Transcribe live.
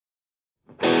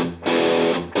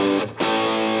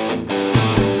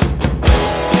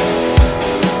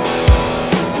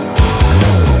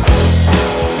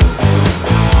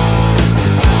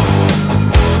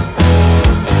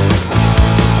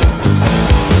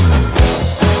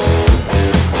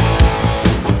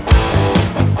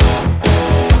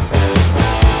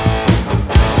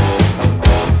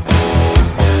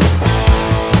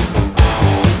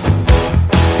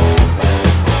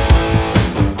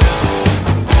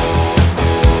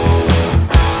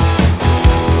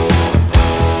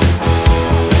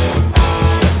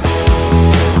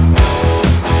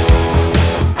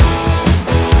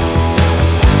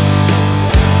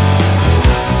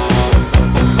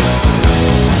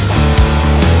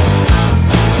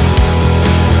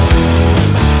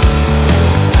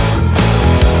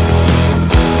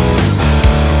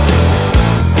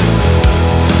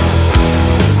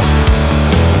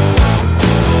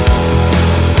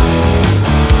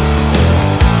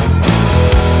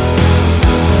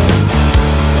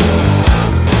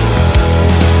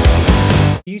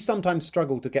sometimes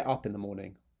struggle to get up in the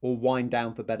morning or wind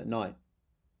down for bed at night.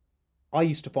 I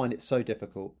used to find it so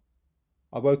difficult.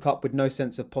 I woke up with no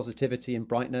sense of positivity and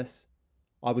brightness.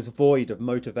 I was void of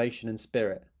motivation and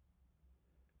spirit.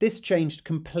 This changed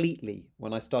completely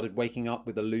when I started waking up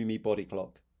with a Lumi body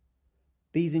clock.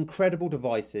 These incredible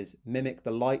devices mimic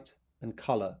the light and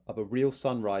colour of a real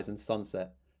sunrise and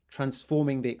sunset,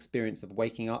 transforming the experience of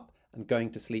waking up and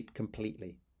going to sleep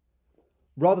completely.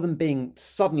 Rather than being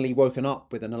suddenly woken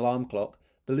up with an alarm clock,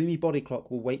 the Lumi body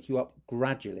clock will wake you up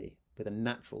gradually with a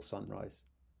natural sunrise.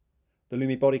 The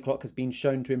Lumi body clock has been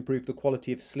shown to improve the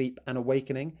quality of sleep and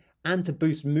awakening and to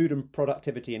boost mood and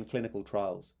productivity in clinical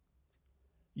trials.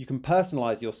 You can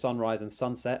personalise your sunrise and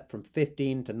sunset from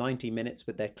 15 to 90 minutes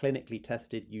with their clinically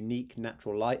tested unique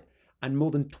natural light and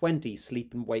more than 20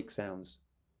 sleep and wake sounds.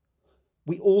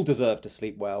 We all deserve to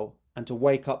sleep well and to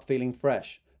wake up feeling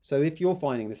fresh. So if you're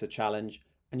finding this a challenge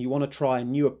and you want to try a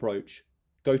new approach,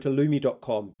 go to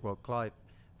lumi.com. Well, Clive,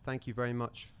 thank you very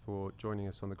much for joining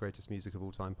us on the Greatest Music of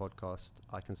All Time podcast.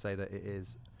 I can say that it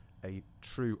is a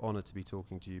true honour to be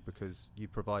talking to you because you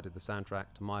provided the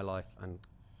soundtrack to my life and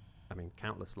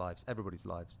countless lives, everybody's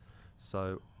lives.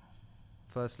 So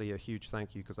firstly, a huge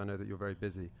thank you because I know that you're very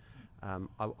busy.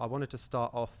 I wanted to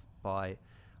start off by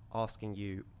asking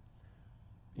you,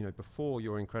 before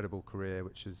your incredible career,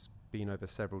 which has been over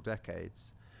several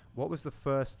decades, what was the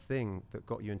first thing that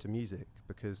got you into music?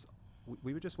 Because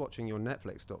we were just watching your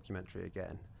Netflix documentary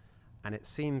again, and it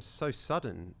seems so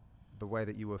sudden the way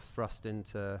that you were thrust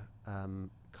into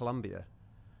Colombia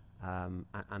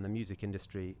and the music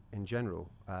industry in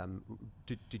general.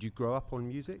 Did you grow up on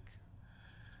music?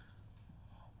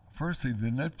 Firstly, the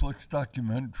Netflix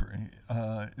documentary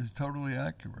is totally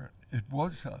accurate. It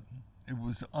was sudden. It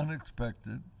was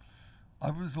unexpected.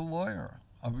 I was a lawyer.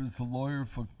 I was the lawyer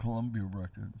for Columbia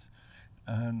Records.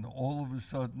 And all of a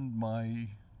sudden, my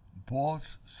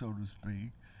boss, so to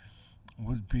speak,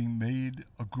 was being made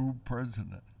a group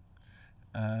president.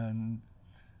 And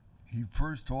he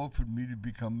first offered me to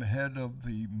become head of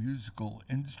the musical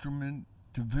instrument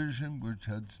division, which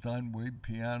had Steinway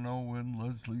piano and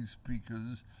Leslie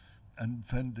speakers and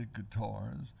Fender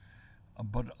guitars.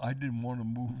 But I didn't want to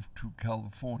move to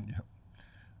California.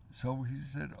 So he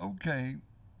said, okay,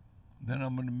 then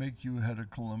I'm going to make you head of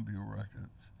Columbia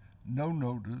Records. No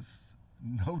notice,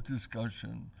 no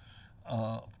discussion.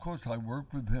 Of course, I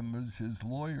worked with him as his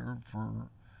lawyer for,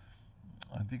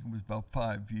 I think it was about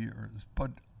 5 years,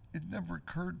 but it never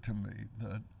occurred to me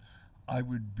that I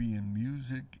would be in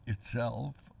music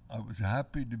itself. I was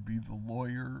happy to be the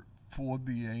lawyer for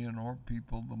the A&R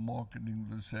people, the marketing,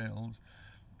 the sales,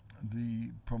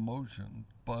 the promotion,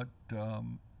 but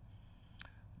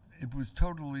it was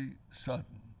totally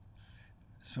sudden.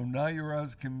 So now you're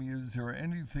asking me, is there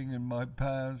anything in my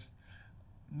past?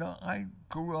 No, I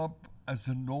grew up as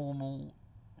a normal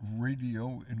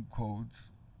radio, in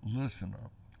quotes, listener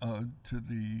to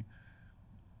the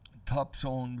top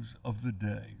songs of the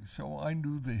day. So I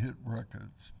knew the hit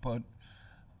records, but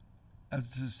as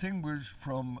distinguished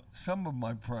from some of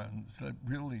my friends that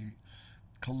really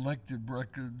collected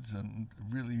records and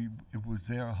really it was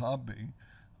their hobby,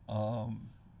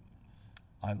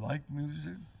 I liked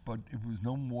music, but it was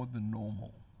no more than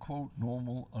normal, quote,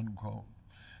 normal, unquote.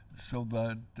 So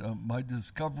that my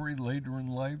discovery later in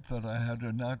life that I had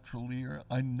a natural ear,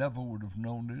 I never would have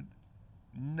known it,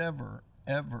 never,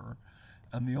 ever.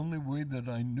 And the only way that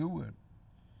I knew it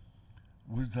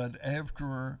was that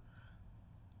after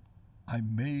I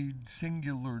made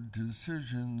singular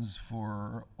decisions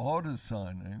for artist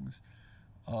signings,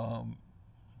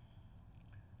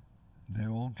 they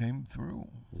all came through.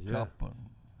 Yeah.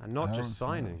 Joplin, And not just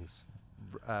Aerosmith.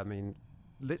 signings.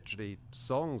 Literally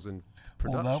songs and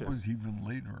production. Well, that was even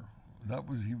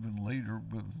later.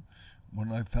 With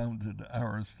when I founded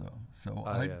Arista. So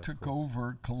I took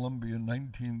over Columbia in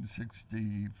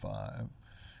 1965.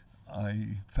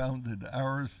 I founded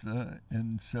Arista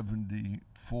in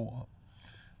 74.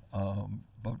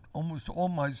 But almost all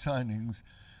my signings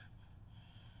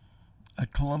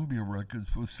at Columbia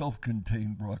Records were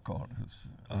self-contained rock artists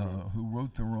who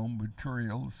wrote their own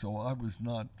material, so I was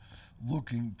not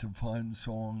looking to find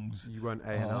songs. You weren't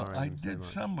A&R. I did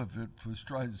some of it for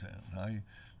Streisand.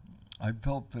 I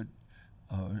felt that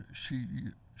she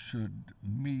should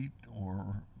meet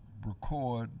or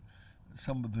record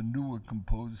some of the newer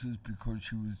composers because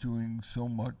she was doing so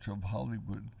much of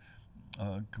Hollywood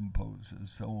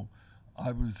composers. So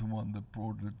I was the one that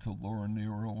brought it to Laura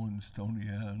Nero and Stony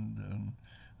End and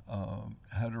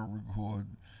had her record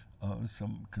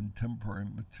some contemporary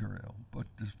material. But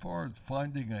as far as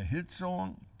finding a hit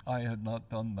song, I had not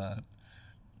done that.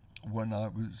 when I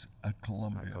was at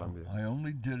Columbia. I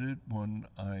only did it when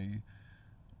I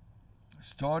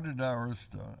started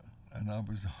Arista, and I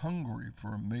was hungry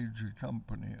for a major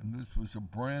company, and this was a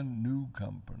brand new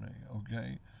company,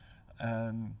 okay?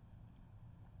 And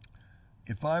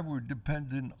if I were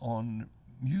dependent on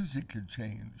music had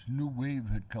changed, new wave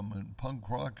had come in, punk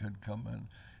rock had come in,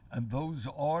 and those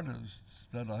artists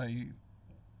that I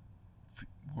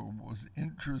was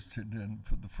interested in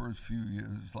for the first few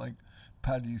years, like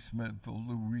Patti Smith or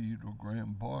Lou Reed or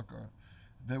Graham Barker,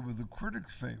 they were the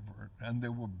critics' favorite, and they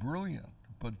were brilliant,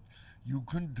 but you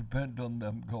couldn't depend on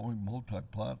them going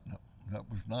multi-platinum. That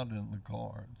was not in the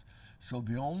cards. So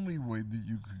the only way that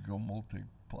you could go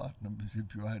multi-platinum is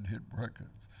if you had hit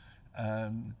records.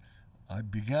 And I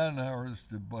began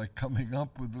Arista by coming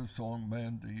up with a song,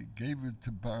 Mandy, gave it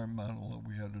to Barry Manilow.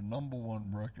 We had a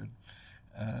 #1 record,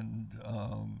 and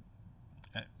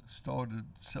started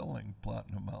selling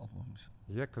platinum albums.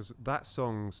 Yeah, because that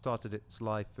song started its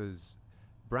life as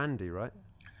Brandy, right?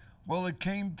 Well, it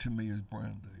came to me as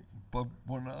Brandy, but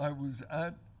when I was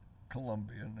at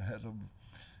Columbia and head of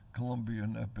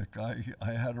Columbian Epic,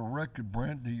 I had a record,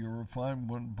 Brandy, You're a Fine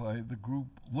One, by the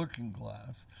group Looking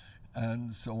Glass.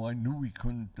 And so I knew we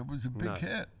couldn't, it was a big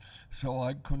hit. So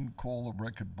I couldn't call a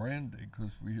record Brandy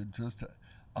because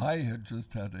I had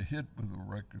just had a hit with a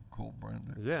record called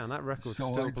Brandy. Yeah, and that record's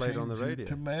still played on the radio.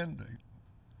 To Mandy.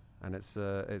 And it's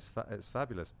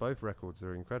fabulous. Both records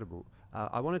are incredible.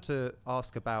 I wanted to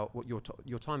ask about what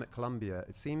your time at Columbia.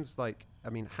 It seems like, I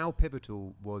mean, how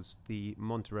pivotal was the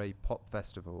Monterey Pop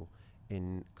Festival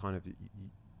in kind of,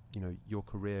 your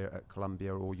career at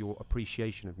Columbia or your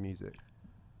appreciation of music?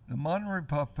 The Monterey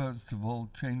Pop Festival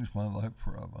changed my life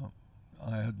forever.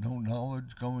 I had no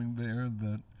knowledge going there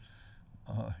that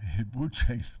it would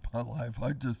change my life.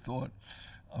 I just thought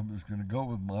I was going to go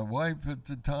with my wife at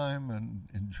the time and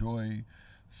enjoy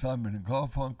Simon and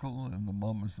Garfunkel and the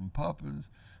Mamas and Papas.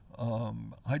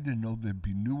 I didn't know there'd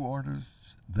be new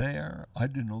artists there. I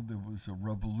didn't know there was a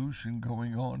revolution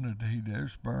going on at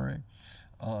Haight-Ashbury,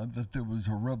 that there was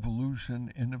a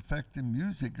revolution in effect in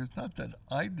music. It's not that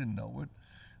I didn't know it.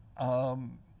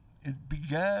 It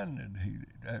began at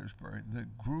Haight-Ashbury. The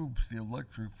groups, the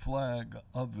Electric Flag,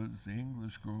 others, the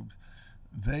English groups,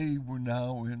 they were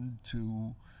now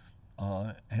into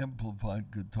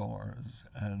amplified guitars,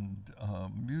 and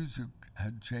music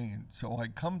had changed. So I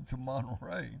come to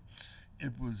Monterey.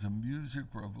 It was a music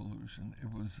revolution.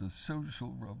 It was a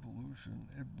social revolution.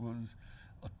 It was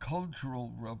a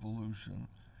cultural revolution.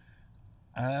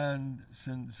 And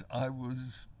since I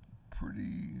was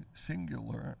pretty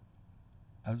singular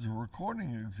as a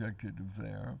recording executive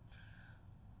there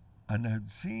and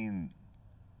had seen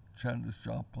Janis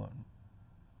Joplin,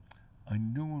 I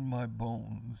knew in my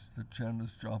bones that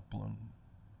Janis Joplin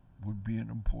would be an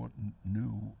important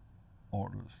new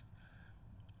artist.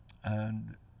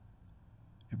 And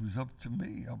it was up to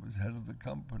me. I was head of the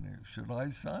company. Should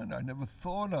I sign? I never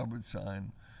thought I would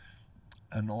sign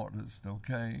an artist,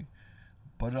 okay?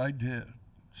 But I did.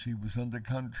 She was under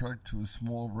contract to a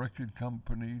small record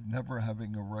company, never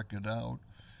having a record out,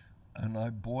 and I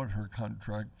bought her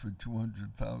contract for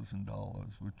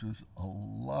 $200,000, which was a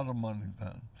lot of money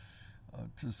then.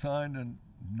 To sign a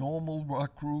normal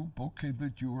rock group, okay,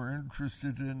 that you were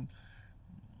interested in,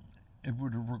 it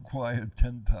would have required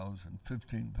 $10,000,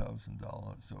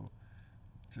 $15,000. So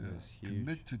to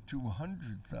commit to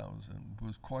 $200,000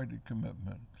 was quite a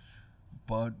commitment.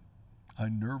 But I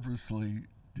nervously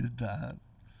did that.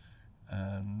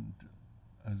 And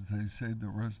as they say, the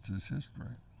rest is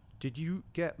history. Did you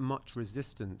get much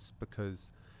resistance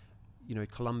because,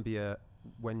 Columbia,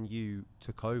 when you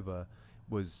took over,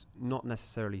 was not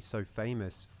necessarily so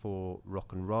famous for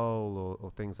rock and roll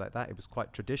or things like that? It was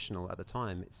quite traditional at the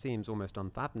time. It seems almost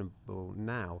unfathomable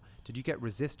now. Did you get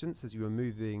resistance as you were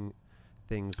moving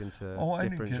things into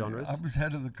different genres? I was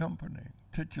head of the company,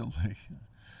 titularly.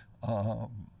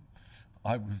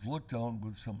 I was looked on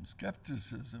with some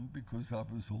skepticism because I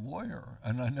was a lawyer,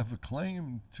 and I never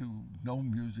claimed to know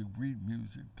music, read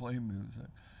music, play music.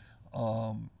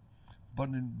 But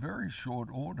in very short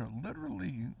order,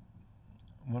 literally,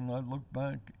 when I look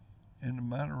back, in a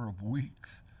matter of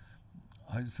weeks,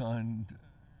 I signed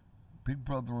Big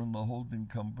Brother and the Holding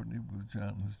Company with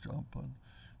Janis Joplin,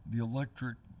 the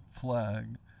Electric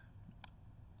Flag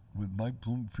with Mike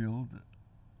Bloomfield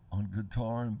on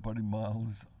guitar and Buddy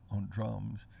Miles on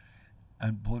drums,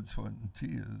 and Blood, Sweat, and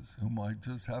Tears, whom I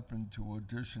just happened to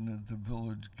audition at the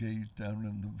Village Gate down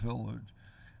in the Village,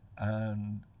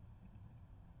 and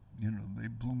they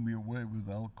blew me away with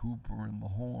Al Cooper and the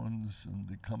horns and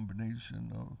the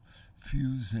combination of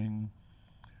fusing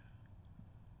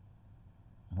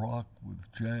rock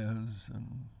with jazz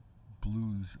and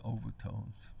blues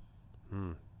overtones.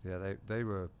 Yeah, they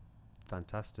were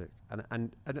fantastic.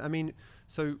 And I mean,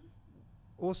 so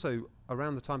also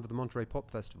around the time of the Monterey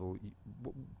Pop Festival,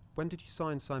 when did you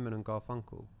sign Simon and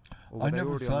Garfunkel? Or I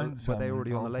never signed Simon were they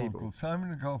already and on the Garfunkel. label?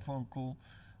 Simon and Garfunkel,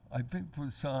 I think,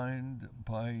 was signed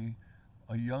by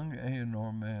a young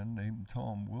A&R man named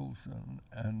Tom Wilson,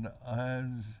 and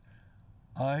as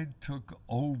I took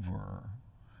over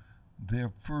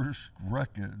their first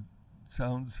record,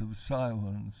 Sounds of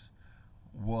Silence,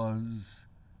 was,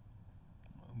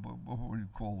 what would you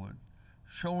call it,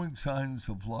 showing signs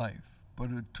of life.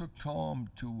 But it took Tom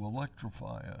to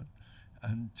electrify it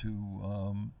and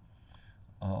to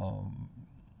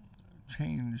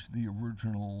change the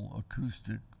original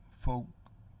acoustic folk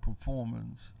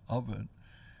performance of it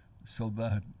so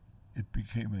that it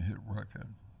became a hit record.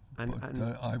 But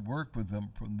I worked with them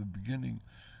from the beginning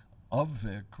of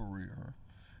their career,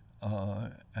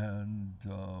 and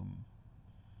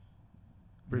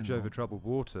Bridge Over Troubled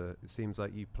Water, it seems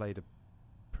like you played a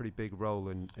pretty big role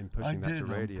in pushing that to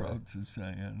radio. I'm proud to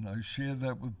say, and I share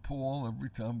that with Paul every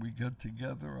time we get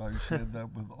together. I share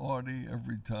that with Artie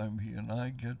every time he and I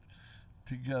get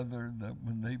together, that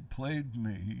when they played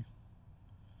me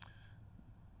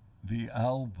the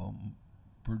album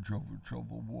Bridge Over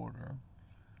Troubled Water,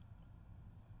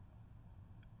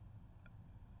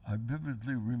 I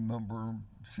vividly remember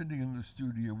sitting in the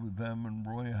studio with them and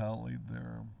Roy Halley,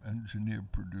 their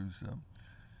engineer-producer,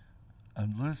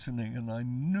 and listening, and I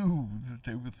knew that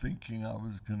they were thinking I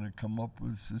was going to come up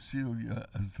with Cecilia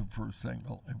as the first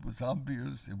single. It was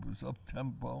obvious, it was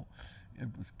up-tempo, it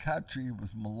was catchy, it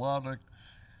was melodic,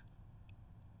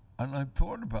 and I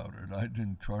thought about it. I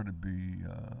didn't try to be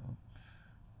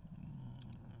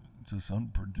just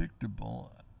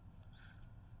unpredictable.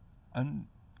 And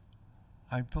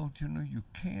I felt, you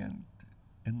can't,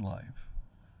 in life,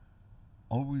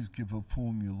 always give a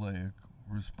formulaic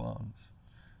response.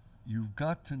 You've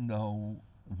got to know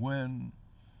when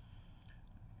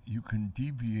you can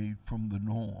deviate from the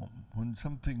norm, when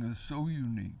something is so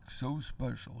unique, so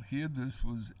special. Here, this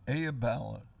was A, a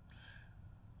ballad,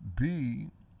 B,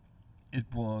 it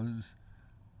was,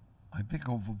 I think,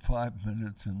 over 5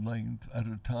 minutes in length at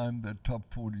a time that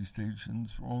top 40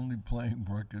 stations were only playing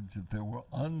records if they were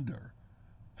under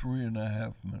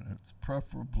 3.5 minutes,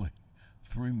 preferably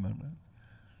 3 minutes.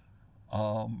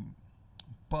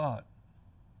 But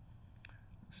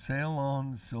Sail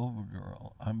On, Silver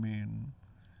Girl, I mean,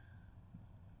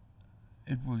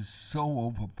 it was so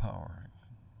overpowering,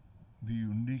 the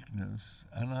uniqueness.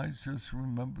 And I just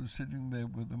remember sitting there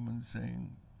with them and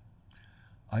saying,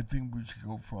 I think we should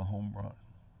go for a home run.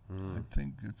 I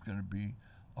think it's going to be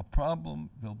a problem.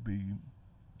 There'll be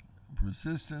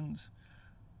resistance,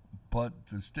 but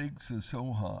the stakes are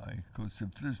so high, because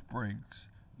if this breaks,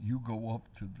 you go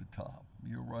up to the top.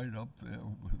 You're right up there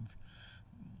with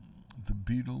the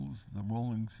Beatles, the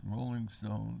Rolling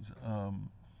Stones,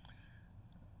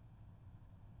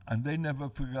 and they never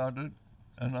forgot it,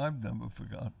 and I've never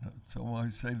forgotten it. So I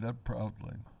say that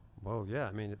proudly. Well, yeah,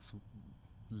 I mean, it's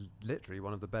literally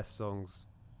one of the best songs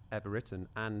ever written,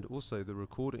 and also their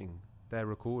recording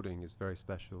is very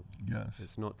special. Yes.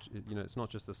 It's not, it's not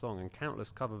just a song, and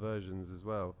countless cover versions as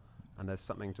well, and there's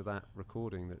something to that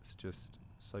recording that's just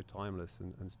so timeless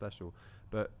and special.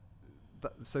 But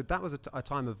so that was a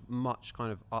time of much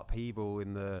kind of upheaval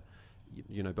in the,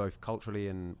 both culturally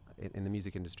and in the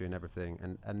music industry and everything.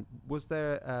 And was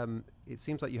there, it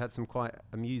seems like you had some quite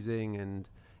amusing and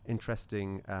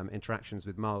interesting interactions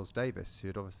with Miles Davis, who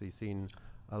had obviously seen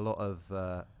a lot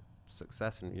of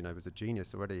success and, was a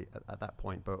genius already at that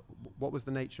point. But what was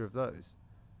the nature of those?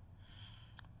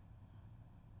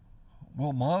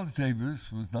 Well, Miles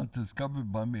Davis was not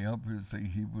discovered by me, obviously.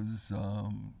 He was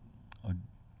a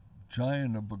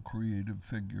giant of a creative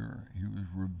figure. He was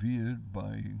revered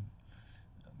by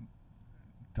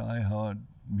diehard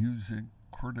music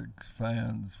critics,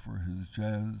 fans for his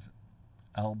jazz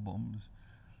albums.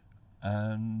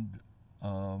 And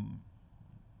I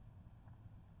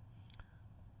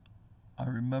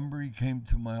remember he came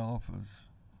to my office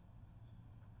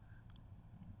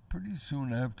pretty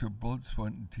soon after Blood,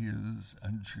 Sweat and Tears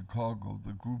and Chicago,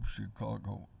 the group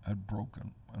Chicago, had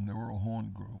broken, and they were a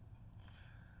horn group.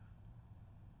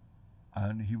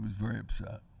 And he was very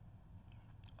upset,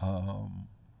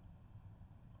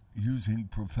 using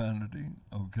profanity,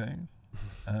 okay,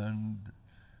 and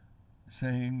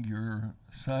saying, you're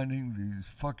signing these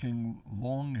fucking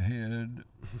long-haired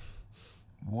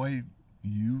white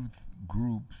youth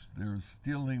groups. They're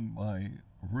stealing my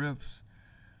riffs.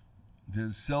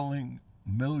 They're selling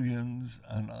millions,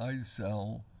 and I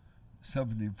sell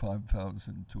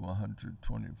 75,000 to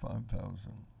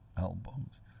 125,000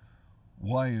 albums.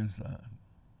 Why is that?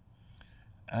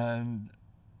 And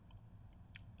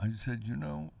I said,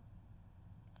 I'm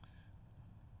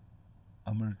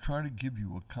going to try to give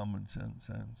you a common sense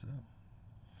answer.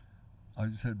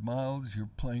 I said, Miles, you're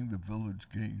playing the Village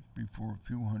Gate before a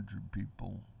few hundred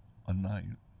people a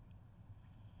night.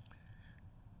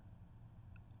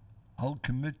 I'll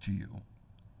commit to you,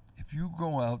 if you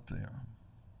go out there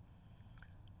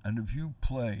and if you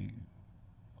play,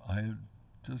 I had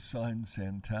just signed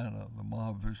Santana, the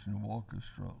Mahavishnu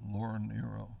Orchestra, Laura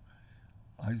Nero.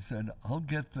 I said, I'll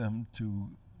get them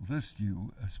to list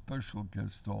you as special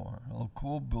guest star. I'll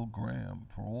call Bill Graham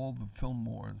for all the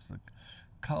Fillmores, the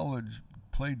college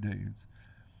play dates.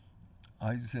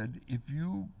 I said, if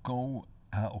you go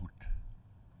out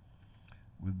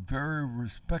with very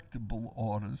respectable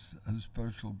artists as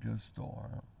special guest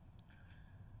star,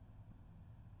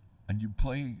 and you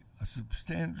play a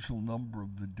substantial number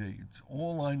of the dates,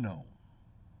 all I know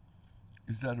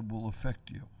is that it will affect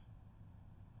you.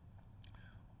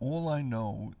 All I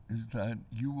know is that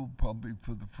you will probably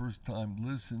for the first time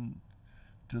listen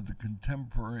to the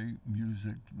contemporary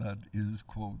music that is,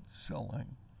 quote,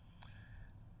 selling.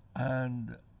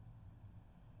 And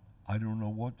I don't know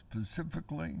what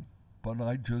specifically, but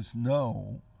I just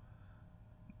know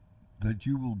that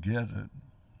you will get it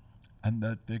and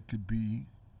that there could be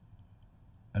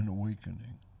an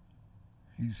awakening.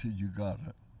 He said, you got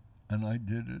it. And I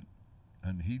did it,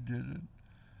 and he did it,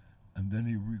 and then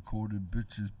he recorded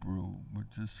Bitches Brew, which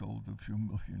just sold a few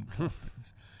million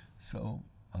copies. So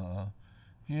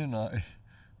he and I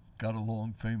got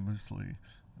along famously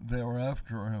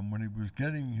thereafter, and when he was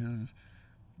getting his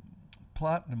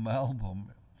platinum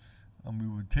album, and we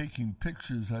were taking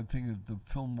pictures, I think at the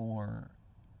Fillmore,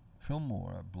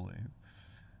 I believe,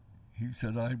 he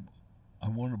said, I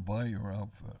want to buy your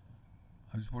outfit.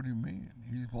 I said, what do you mean?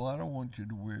 He said, well, I don't want you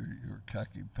to wear your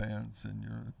khaki pants and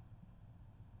your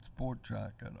sport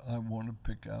jacket. I want to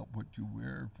pick out what you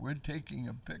wear. If we're taking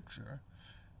a picture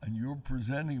and you're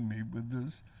presenting me with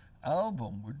this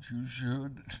album, which you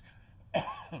should,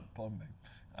 pardon me,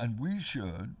 and we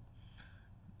should,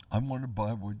 I want to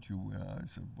buy what you wear. I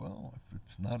said, well, if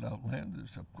it's not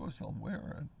outlandish, of course I'll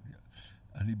wear it. Yeah.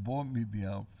 And he bought me the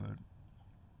outfit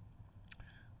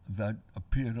that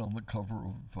appeared on the cover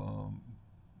of,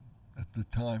 at the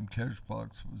time,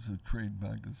 Cashbox was a trade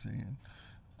magazine.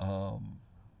 And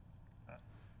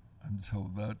so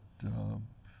that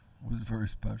was very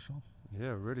special.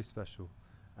 Yeah, really special.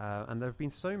 And there have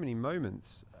been so many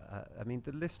moments. I mean,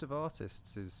 the list of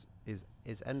artists is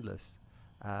endless.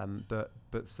 But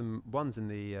some ones in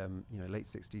the late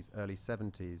 60s, early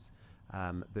 70s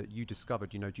that you discovered.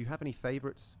 Do you have any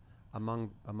favourites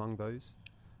among those?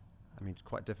 I mean, it's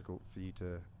quite difficult for you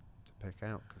to pick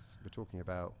out because we're talking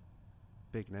about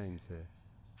big names here.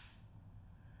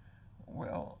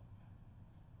 Well,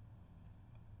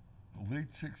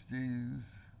 late 60s,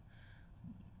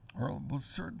 well,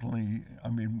 certainly, I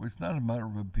mean, it's not a matter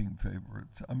of it being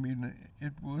favorites. I mean,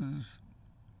 it was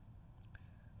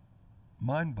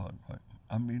mind-boggling.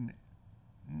 I mean,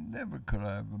 never could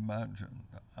I have imagined,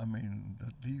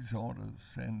 that these artists,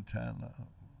 Santana,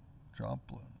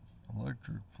 Joplin,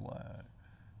 Electric Flag,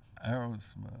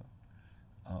 Aerosmith,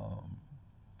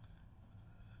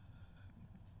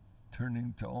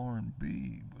 turning to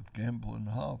R&B with Gamble and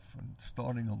Huff and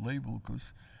starting a label,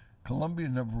 because Columbia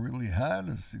never really had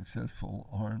a successful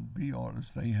R&B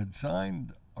artist. They had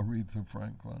signed Aretha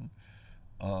Franklin,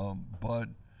 but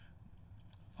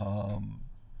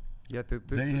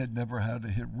they had never had a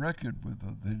hit record with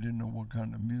her. They didn't know what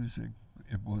kind of music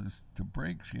it was to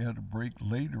break. She had to break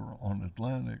later on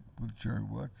Atlantic with Jerry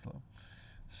Wexler.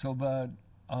 So that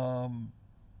I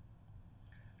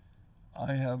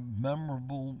have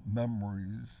memorable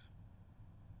memories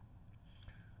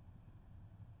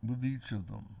with each of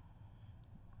them.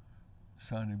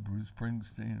 Signing Bruce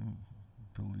Springsteen,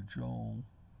 Billy Joel,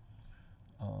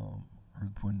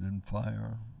 Earth, Wind and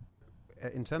Fire.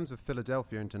 In terms of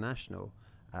Philadelphia International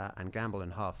and Gamble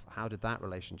and Huff, how did that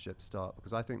relationship start?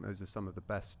 Because I think those are some of the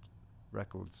best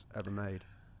records ever made.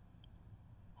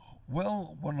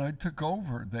 Well, when I took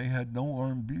over, they had no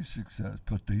R&B success,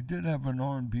 but they did have an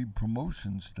R&B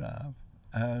promotion staff,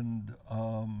 and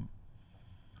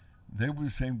they were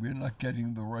saying we're not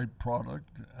getting the right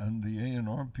product, and the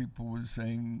A&R people were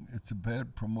saying it's a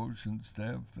bad promotion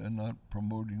staff, they're not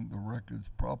promoting the records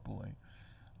properly.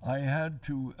 I had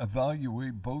to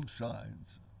evaluate both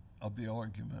sides of the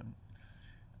argument,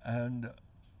 and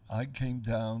I came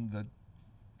down that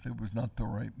there was not the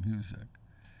right music.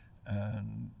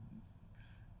 And,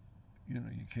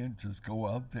 you can't just go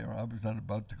out there. I was not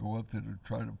about to go out there to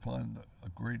try to find a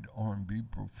great R&B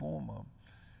performer.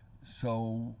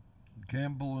 So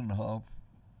Gamble and Huff,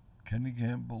 Kenny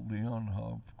Gamble, Leon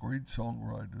Huff, great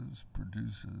songwriters,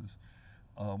 producers,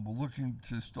 were looking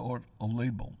to start a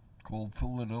label called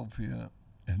Philadelphia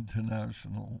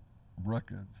International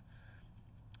Records.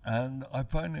 And I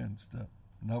financed it.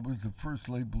 And that was the first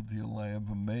label deal I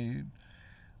ever made.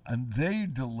 And they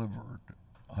delivered.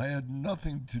 I had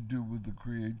nothing to do with the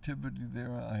creativity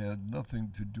there. I had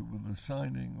nothing to do with the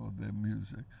signing or their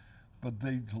music. But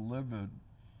they delivered.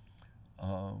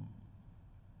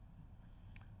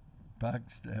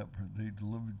 Backstabber, they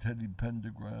delivered Teddy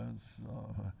Pendergrass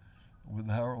with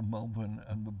Harold Melvin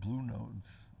and the Blue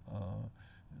Notes.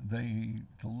 They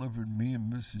delivered Me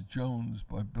and Mrs. Jones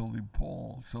by Billy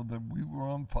Paul, so that we were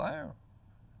on fire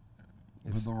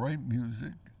with the right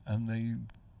music, and they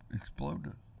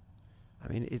exploded. I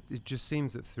mean, it just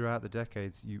seems that throughout the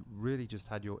decades, you really just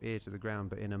had your ear to the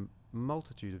ground, but in a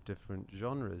multitude of different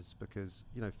genres, because,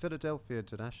 Philadelphia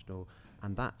International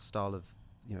and that style of,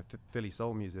 Philly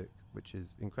soul music, which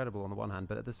is incredible on the one hand,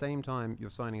 but at the same time, you're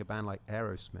signing a band like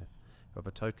Aerosmith, of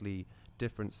a totally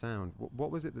different sound.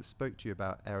 What was it that spoke to you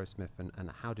about Aerosmith,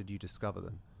 and how did you discover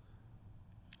them?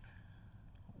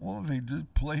 Well, they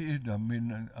just played. I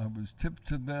mean, I was tipped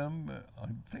to them. I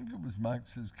think it was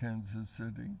Max's Kansas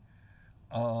City.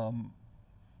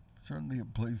 Certainly a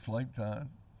place like that.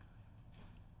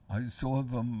 I saw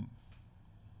them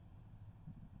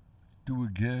do a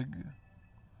gig.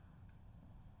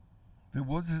 There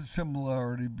was a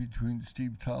similarity between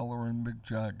Steve Tyler and Mick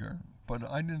Jagger, but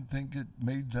I didn't think it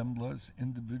made them less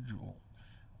individual.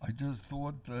 I just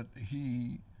thought that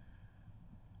he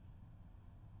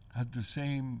had the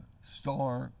same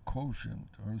star quotient,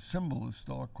 or a similar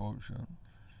star quotient.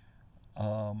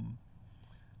 And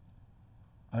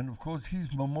of course,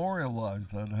 he's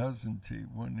memorialized that, hasn't he?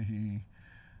 When he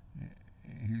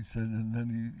said, and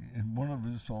then in one of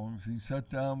his songs, he sat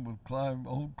down with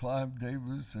old Clive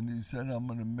Davis, and he said, "I'm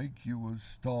going to make you a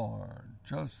star,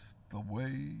 just the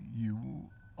way you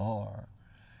are."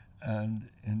 And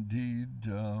indeed,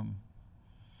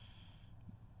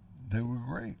 they were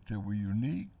great. They were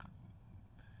unique.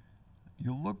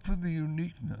 You look for the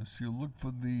uniqueness. You look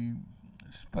for the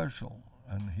special.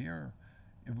 And here,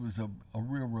 it was a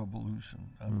real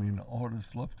revolution. I mean,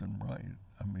 artists left and right.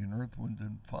 I mean, Earth, Wind,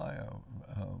 and Fire,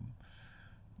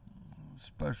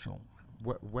 special.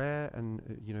 Where and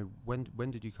when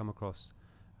did you come across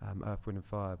Earth, Wind, and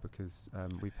Fire? Because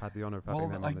we've had the honor of having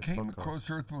them on this podcast. Well, I came across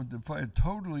Earth, Wind, and Fire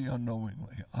totally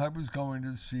unknowingly. I was going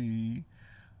to see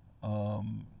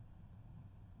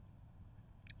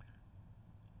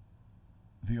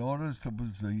the artist that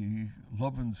was the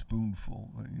Lovin'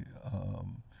 Spoonful,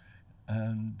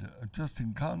 and just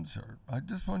in concert. I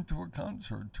just went to a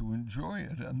concert to enjoy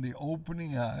it, and the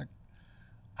opening act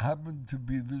happened to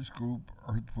be this group,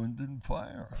 Earth, Wind, and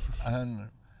Fire. And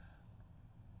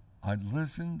I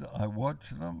listened, I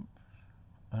watched them,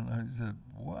 and I said,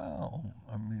 wow,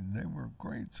 I mean, they were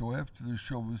great. So after the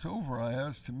show was over, I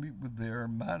asked to meet with their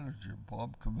manager,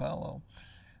 Bob Cavallo,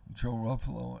 Joe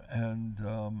Ruffalo, and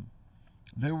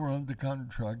they were under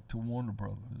contract to Warner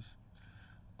Brothers.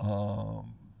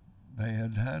 They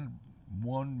had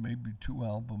one, maybe two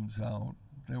albums out.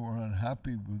 They were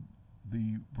unhappy with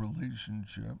the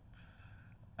relationship.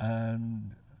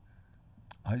 And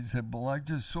I said, well, I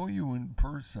just saw you in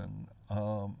person.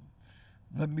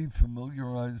 Let me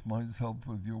familiarize myself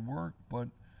with your work, but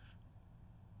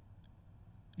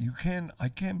I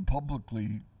can't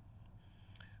publicly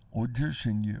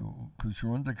audition you because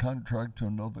you're under contract to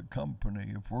another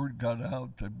company. If word got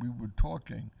out that we were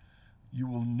talking, you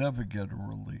will never get a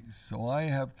release. So I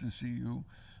have to see you.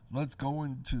 Let's go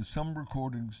into some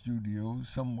recording studio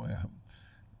somewhere,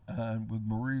 and with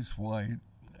Maurice White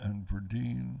and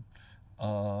Verdine,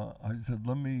 I said,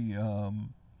 let me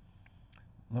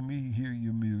hear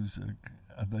your music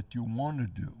that you want to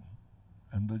do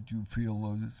and that you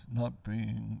feel is not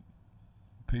being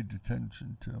paid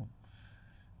attention to.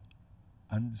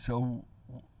 And so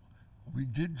we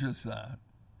did just that,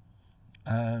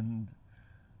 and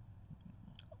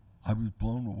I was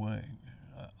blown away.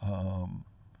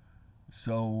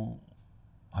 So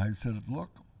I said,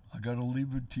 look, I got to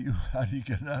leave it to you. How do you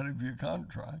get out of your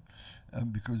contract?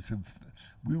 And because if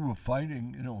we were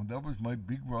fighting, that was my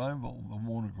big rival, the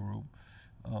Warner Group,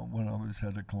 when I was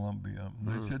head of Columbia.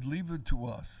 They said, leave it to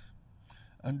us.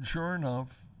 And sure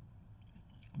enough,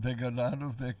 they got out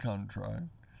of their contract.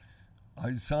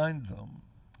 I signed them,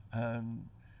 and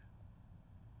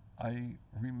I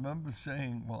remember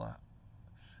saying, well,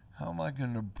 how am I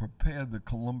going to prepare the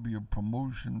Columbia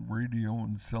promotion, radio,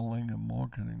 and selling and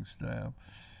marketing staff?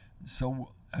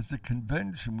 So as a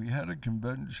convention, we had a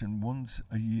convention once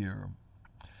a year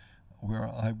where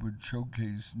I would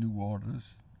showcase new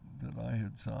artists that I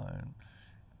had signed.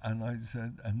 And I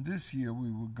said, and this year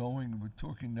we're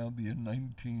talking now the year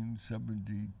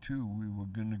 1972, we were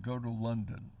going to go to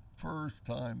London, first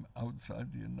time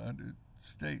outside the United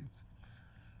States.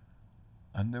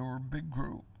 And they were a big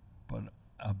group, but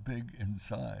big in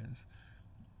size.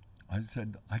 I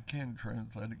said, I can't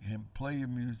translate, I can't play your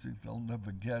music, they'll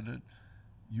never get it.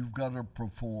 You've got to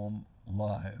perform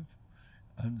live.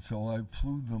 And so I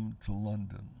flew them to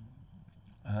London,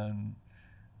 and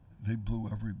they blew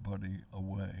everybody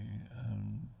away.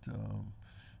 And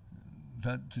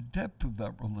that the depth of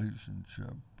that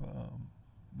relationship,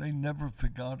 they never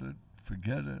forget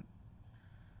it.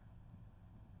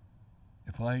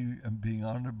 If I am being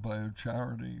honored by a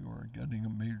charity or getting a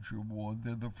major award,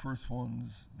 they're the first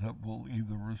ones that will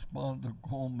either respond or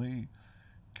call me,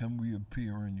 can we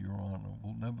appear in your honor?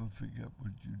 We'll never forget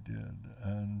what you did.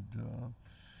 And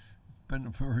it's been a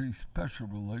very special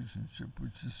relationship,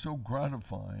 which is so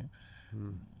gratifying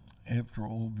after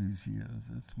all these years.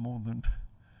 It's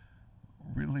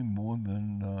really more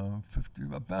than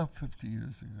about 50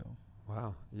 years ago.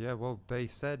 Wow. Yeah, well, they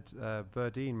said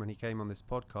Verdine, when he came on this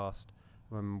podcast,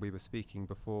 when we were speaking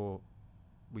before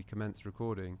we commenced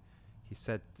recording, he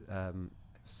said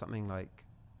something like,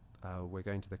 we're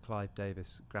going to the Clive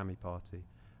Davis Grammy party,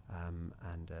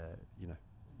 and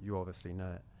you obviously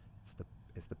know it.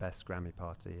 It's the best Grammy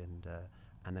party, and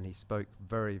then he spoke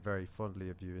very, very fondly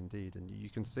of you indeed, and you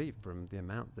can see from the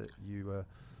amount that you are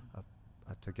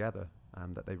together,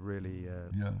 that they really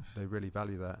they really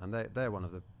value that, and they're one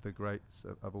of the greats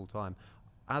of all time.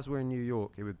 As we're in New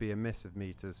York, it would be amiss of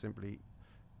me to simply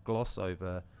gloss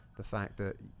over the fact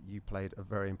that you played a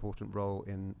very important role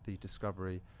in the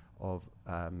discovery of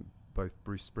both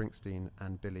Bruce Springsteen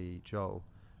and Billy Joel,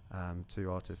 two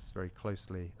artists very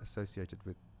closely associated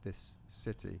with this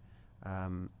city.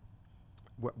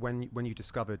 When you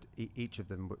discovered each of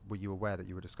them, were you aware that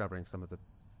you were discovering some of the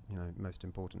most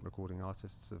important recording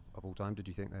artists of all time? Did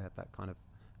you think they had that kind of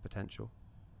potential?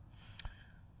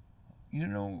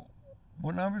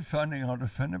 When I was signing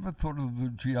artists, I never thought of the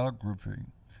geography.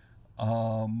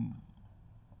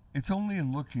 It's only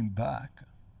in looking back,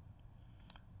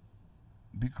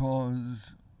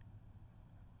 because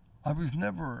I was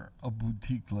never a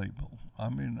boutique label. I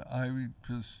mean, I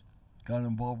just got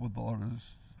involved with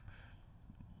artists.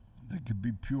 They could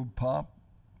be pure pop.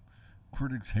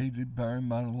 Critics hated Barry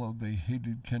Manilow. They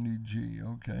hated Kenny G,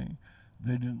 okay?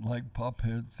 They didn't like pop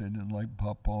hits. They didn't like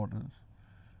pop artists.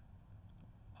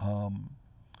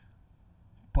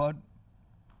 But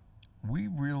we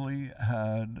really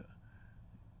had,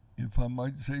 if I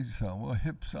might say so, a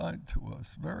hip side to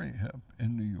us, very hip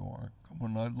in New York.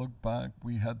 When I look back,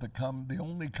 we had the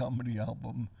only comedy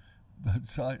album that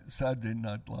Saturday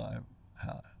Night Live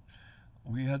had.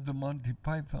 We had the Monty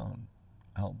Python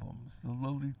albums, the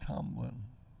Lily Tomlin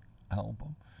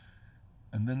album.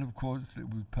 And then, of course, it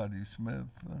was Patti Smith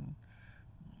and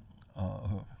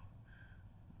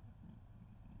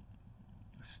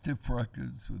Stiff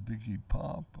Records with Iggy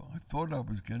Pop. I thought I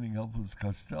was getting Elvis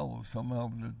Costello.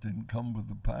 Somehow that didn't come with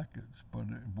the package, but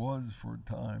it was for a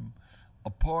time a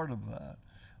part of that.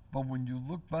 But when you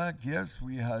look back, yes,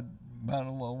 we had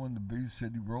Manilow and the Bay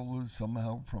City Rollers,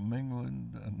 somehow from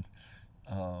England, and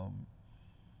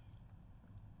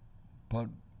but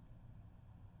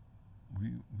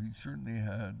we certainly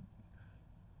had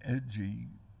edgy,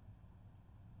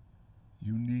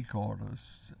 unique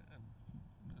artists.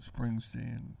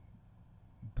 Springsteen,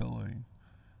 Billy.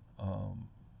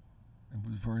 It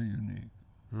was very unique.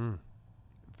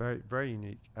 Very, very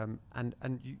unique.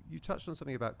 And you touched on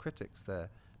something about critics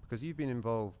there, because you've been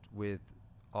involved with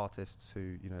artists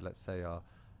who, let's say are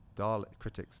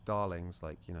critics' darlings,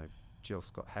 like, Jill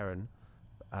Scott Heron,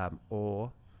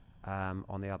 or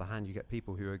on the other hand, you get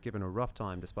people who are given a rough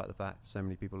time despite the fact so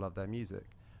many people love their music.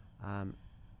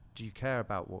 Do you care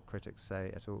about what critics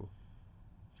say at all?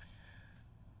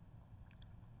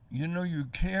 You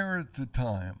care at the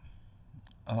time.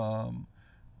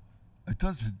 It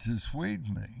doesn't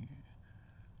dissuade me.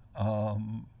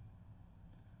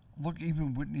 Look,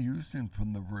 even Whitney Houston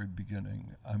from the very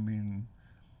beginning. I mean,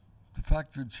 the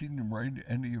fact that she didn't write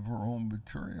any of her own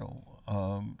material,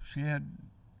 she had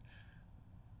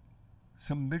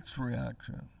some mixed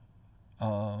reaction.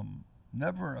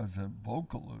 Never as a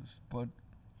vocalist, but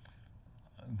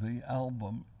the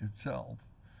album itself.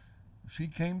 She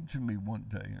came to me one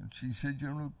day and she said,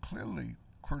 clearly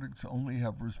critics only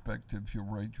have respect if you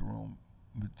write your own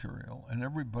material, and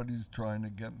everybody's trying to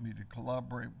get me to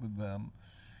collaborate with them.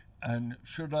 And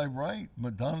should I write?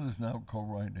 Madonna's now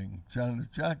co-writing.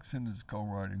 Janet Jackson is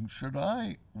co-writing. Should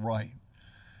I write?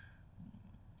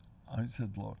 I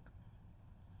said, look,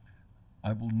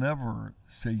 I will never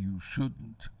say you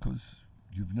shouldn't, because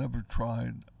you've never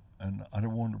tried, and I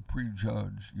don't want to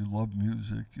prejudge. You love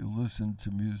music. You listen to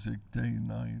music day and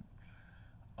night.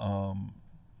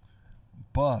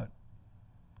 But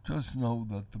just know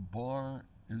that the bar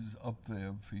is up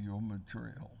there for your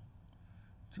material.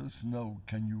 Just know,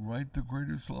 can you write The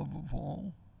Greatest Love of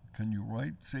All? Can you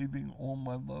write Saving All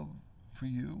My Love for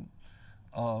You?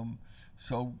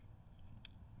 So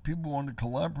people want to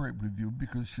collaborate with you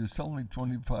because you're selling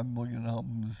 25 million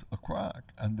albums a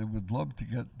crack, and they would love to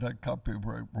get that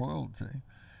copyright royalty.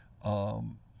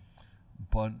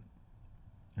 But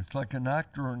it's like an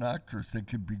actor or an actress. They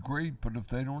could be great, but if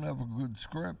they don't have a good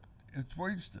script, it's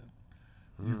wasted.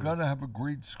 You've got to have a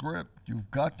great script.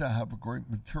 You've got to have a great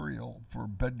material for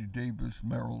Bette Davis,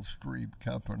 Meryl Streep,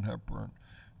 Katharine Hepburn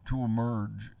to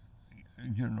emerge,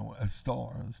 as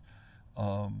stars.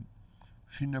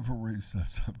 She never raised that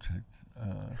subject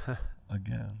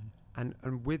again. And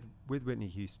with Whitney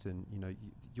Houston,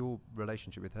 your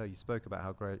relationship with her, you spoke about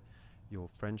how great your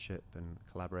friendship and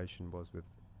collaboration was with,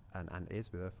 and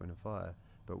is with Earth, Wind and Fire.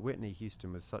 But Whitney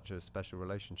Houston was such a special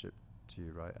relationship to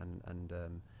you, right? And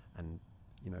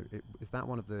is that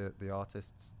one of the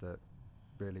artists that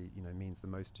really means the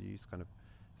most to you, kind of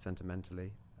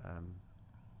sentimentally?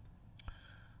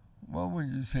 Well,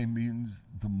 when you say means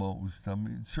the most, I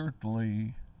mean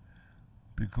certainly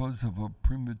because of a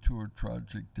premature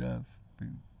tragic death,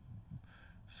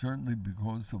 certainly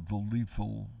because of the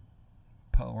lethal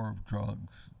power of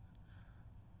drugs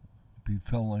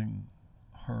befalling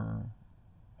her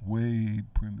way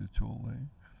prematurely.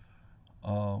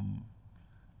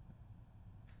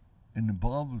 It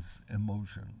involves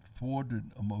emotion,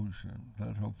 thwarted emotion,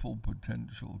 that her full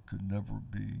potential could never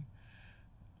be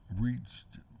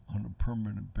reached on a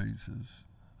permanent basis.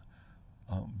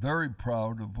 Very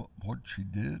proud of what she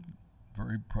did,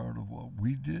 very proud of what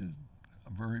we did,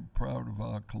 very proud of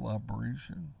our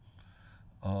collaboration.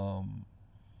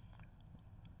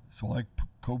 So I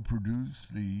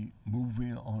co-produced the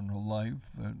movie on her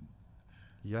life that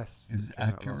is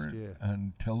accurate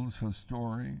and tells her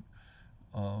story.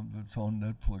 That's on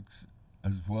Netflix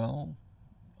as well.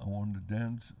 I Want to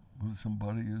Dance with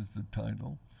Somebody is the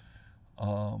title.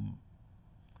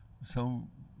 So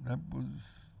that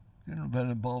was, that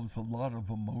involves a lot of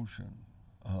emotion,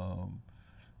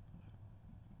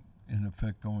 in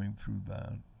effect, going through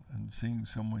that and seeing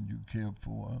someone you care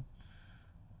for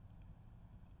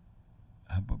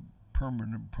have a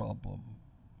permanent problem,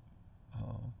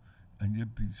 and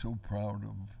yet be so proud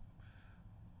of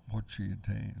what she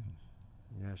attained.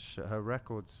 Yeah, her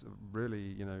records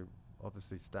really,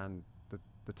 obviously stand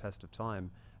the test of time.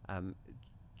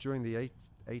 During the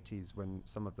 80s, when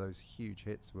some of those huge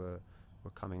hits were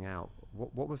coming out,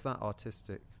 what was that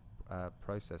artistic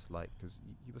process like? Because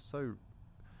you were so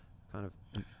kind of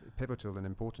pivotal and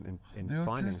important in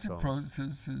finding songs. The artistic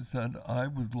process is that I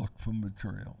would look for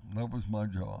material. That was my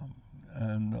job.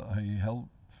 And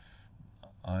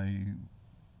I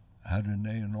had an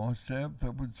A&R staff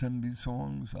that would send me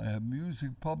songs. I had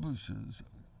music publishers.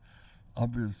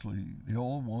 Obviously, they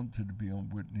all wanted to be on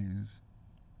Whitney's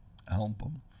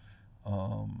album.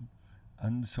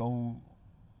 And so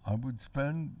I would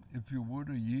spend, if you would,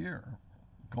 a year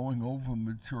going over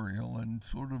material and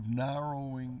sort of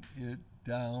narrowing it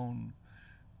down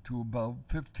to about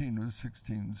 15 or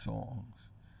 16 songs.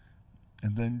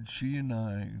 And then she and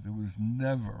I, there was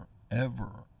never,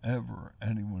 ever, ever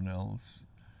anyone else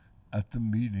at the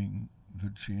meeting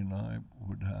that she and I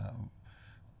would have.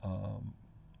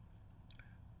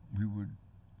 We would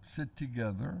sit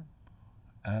together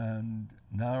and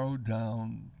narrow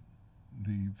down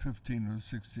the 15 or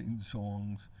 16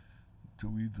 songs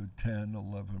to either 10,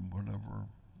 11, whatever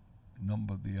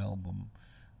number the album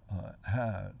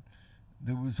had.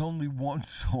 There was only one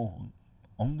song,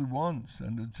 only once,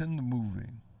 and it's in the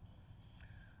movie,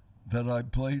 that I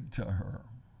played to her.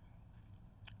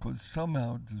 Because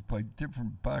somehow, despite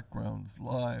different backgrounds,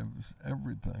 lives,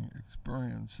 everything,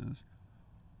 experiences,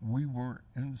 we were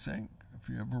in sync. If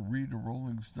you ever read a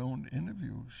Rolling Stone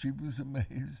interview, she was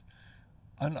amazed,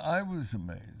 and I was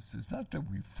amazed. It's not that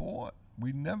we fought.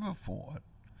 We never fought.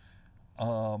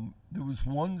 There was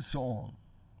one song,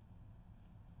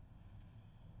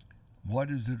 Why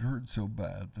Does It Hurt So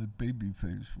Bad, that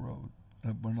Babyface wrote,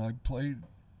 that when I played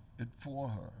it for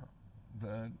her,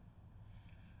 that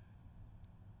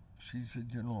she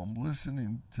said, I'm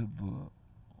listening to the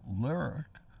lyric,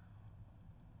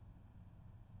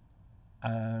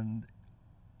 and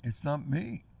it's not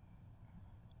me.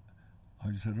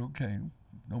 I said, okay,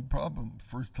 no problem.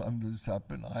 First time this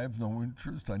happened, I have no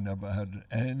interest. I never had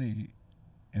any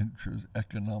interest,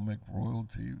 economic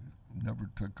royalty, never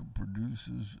took a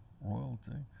producer's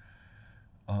royalty.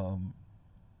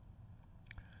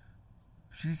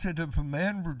 She said, if a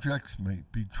man rejects me,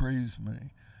 betrays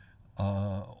me,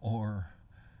 or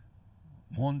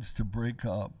wants to break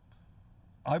up,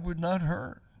 I would not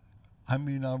hurt. I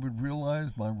mean, I would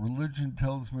realize my religion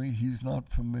tells me he's not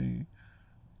for me.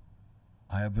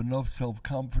 I have enough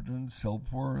self-confidence,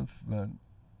 self-worth that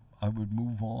I would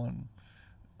move on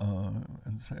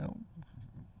and say, oh,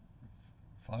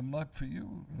 if I'm not for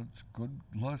you, that's a good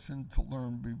lesson to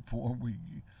learn before we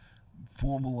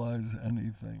formalize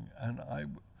anything. And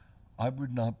I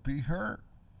would not be hurt.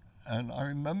 And I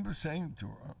remember saying to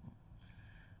her,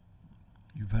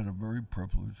 you've had a very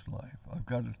privileged life. I've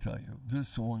got to tell you, this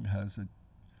song has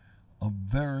a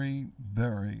very,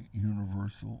 very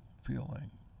universal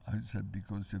feeling. I said,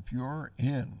 because if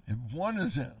one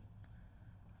is in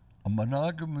a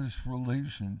monogamous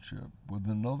relationship with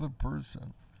another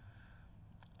person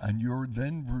and you're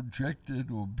then rejected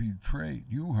or betrayed,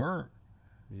 you hurt.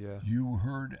 Yeah. You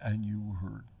hurt, and you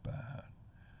hurt bad.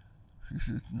 She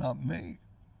says, not me.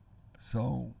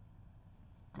 So,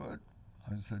 good.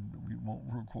 I said, we won't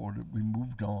record it. We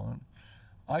moved on.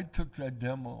 I took that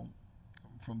demo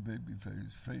from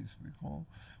Babyface, Face we call.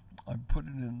 I put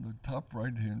it in the top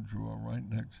right-hand drawer right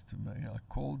next to me. I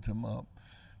called him up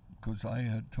because I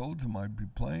had told him I'd be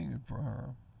playing it for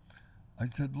her. I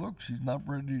said, look, she's not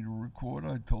ready to record.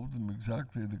 I told him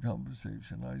exactly the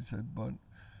conversation. I said, but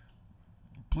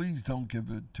please don't give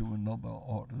it to another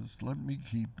artist. Let me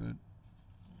keep it.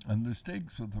 And the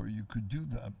stakes with her, you could do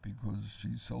that because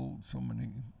she sold so many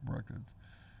records.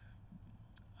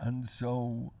 And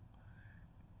so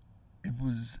it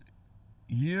was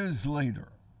years later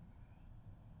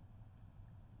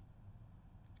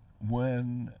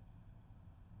when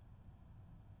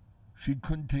she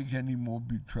couldn't take any more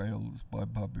betrayals by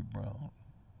Bobby Brown.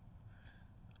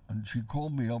 And she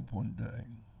called me up one day.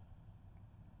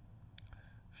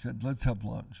 She said, let's have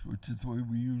lunch, which is the way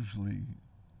we usually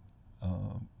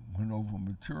went over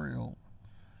material.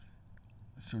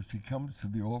 So she comes to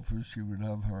the office, she would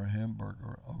have her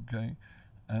hamburger, okay?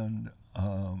 And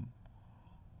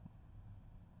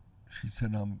she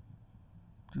said,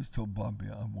 just told Bobby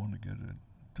I want to get a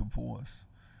divorce.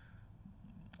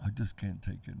 I just can't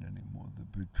take it anymore. The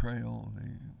betrayal,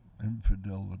 the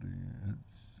infidelity,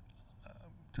 it's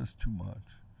just too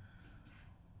much.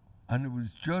 And it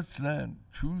was just then,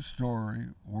 true story,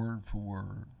 word for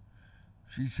word.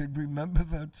 She said, remember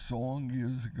that song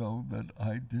years ago that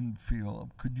I didn't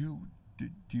feel?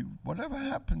 Whatever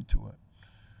happened to it?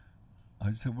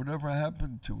 I said, whatever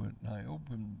happened to it? And I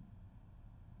opened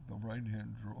the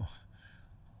right-hand drawer.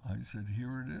 I said,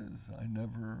 here it is.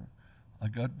 I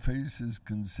got Face's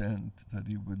consent that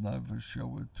he would never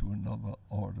show it to another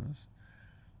artist.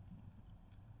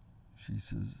 She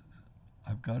says,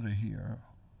 I've got to hear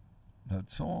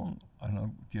that song.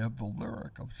 And do you have the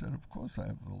lyric? I said, of course I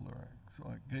have the lyric. So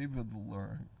I gave her the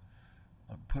lyric.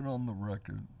 I put on the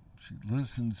record. She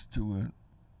listens to it.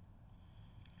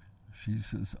 She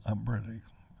says, I'm ready.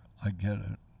 I get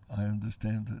it. I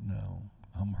understand it now.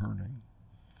 I'm hurting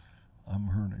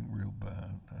real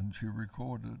bad. And she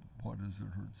recorded Why Does It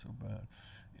Hurt So Bad?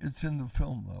 It's in the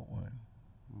film that way.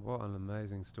 What an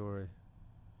amazing story.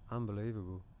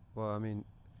 Unbelievable. Well, I mean,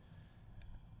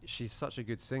 she's such a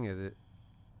good singer that,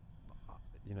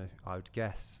 I would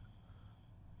guess,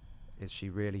 is she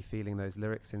really feeling those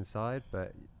lyrics inside?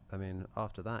 But, I mean,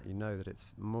 after that, you know that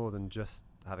it's more than just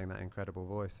having that incredible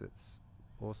voice. It's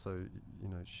also,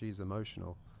 she's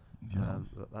emotional. Yeah.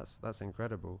 That's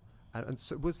incredible. And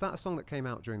so was that a song that came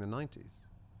out during the 90s?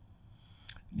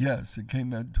 Yes, it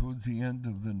came out towards the end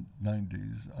of the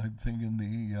 90s. I think in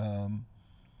the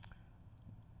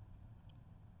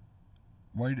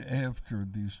right after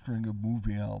the string of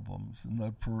movie albums, and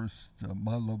that first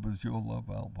My Love Is Your Love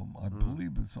album, I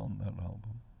believe it's on that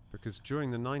album. Because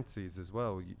during the 90s as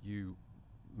well, you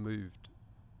moved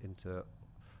into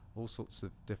all sorts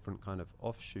of different kind of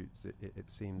offshoots, it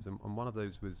seems, and one of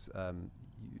those was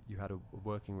you had a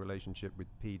working relationship with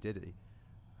P. Diddy,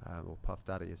 or Puff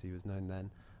Daddy as he was known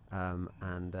then,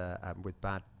 and with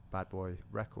Bad Boy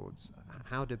Records.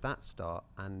 How did that start?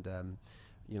 And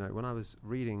when I was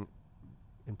reading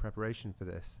in preparation for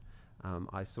this,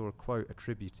 I saw a quote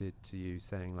attributed to you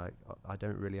saying, like, I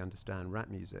don't really understand rap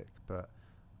music, but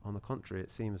on the contrary,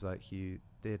 it seems like you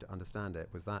did understand it.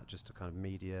 Was that just a kind of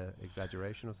media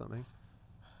exaggeration or something?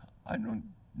 I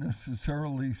don't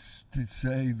necessarily to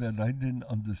say that I didn't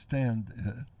understand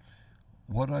it.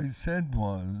 What I said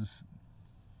was,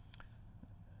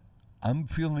 I'm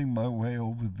feeling my way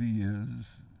over the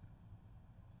years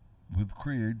with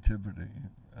creativity,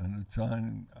 and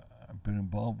I've been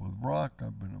involved with rock,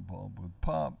 I've been involved with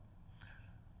pop,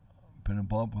 I've been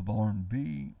involved with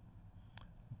R&B,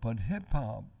 but hip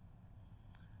hop.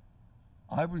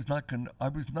 I was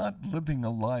not living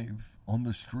a life on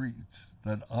the streets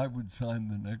that I would sign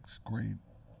the next great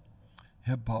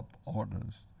hip hop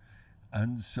artist,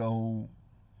 and so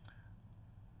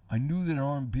I knew that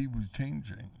R&B was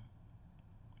changing,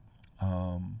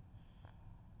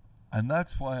 and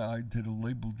that's why I did a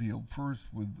label deal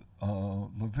first with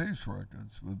LaFace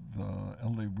Records with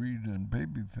L.A. Reid and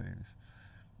Babyface,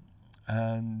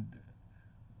 and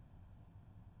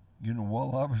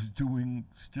while I was doing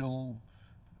still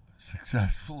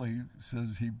successfully,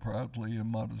 says he proudly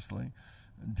and modestly,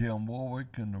 Dionne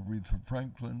Warwick and Aretha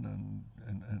Franklin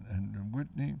and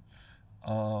Whitney,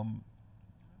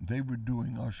 they were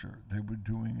doing Usher, they were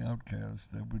doing Outkast,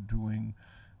 they were doing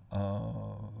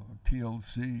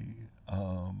TLC,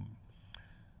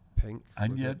 Pink,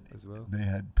 and yet as well. They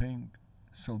had Pink,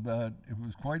 so that it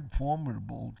was quite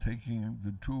formidable taking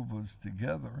the two of us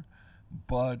together.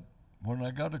 But when I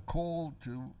got a call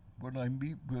when I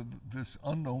meet with this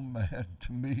unknown man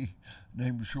to me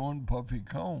named Sean Puffy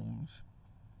Combs,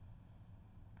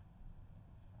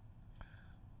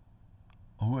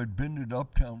 who had been at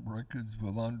Uptown Records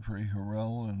with Andre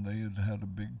Harrell, and they had had a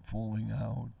big falling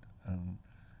out, and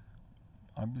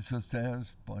I was just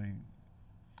asked by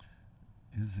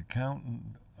his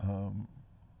accountant,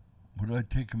 would I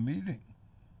take a meeting?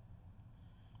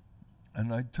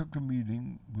 And I took a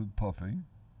meeting with Puffy,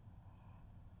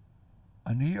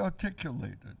 and he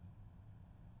articulated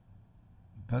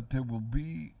that there will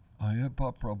be a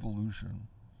hip-hop revolution,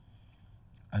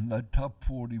 and that Top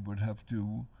 40 would have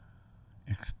to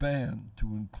expand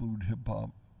to include hip-hop.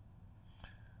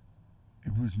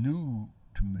 It was new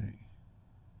to me,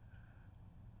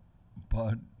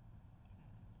 but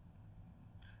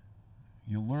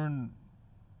you learn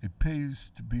it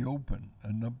pays to be open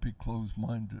and not be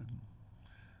closed-minded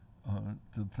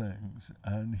to things.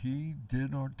 And he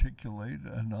did articulate,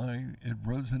 and it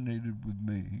resonated with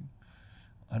me.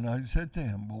 And I said to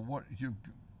him, well,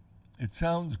 it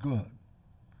sounds good,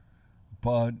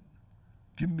 but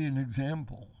give me an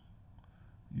example.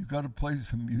 You got to play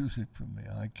some music for me.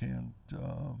 I can't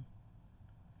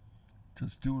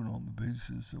just do it on the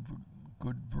basis of a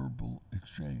good verbal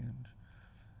exchange.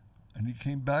 And he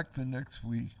came back the next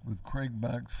week with Craig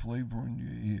Mack's Flavor in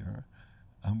Your Ear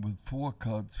and with 4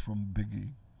 cuts from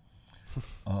Biggie,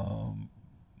 whom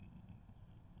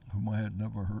I had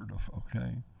never heard of,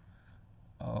 okay?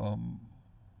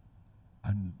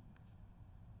 And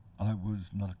I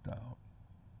was knocked out.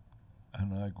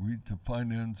 And I agreed to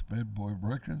finance Bad Boy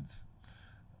Records,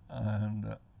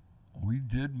 and we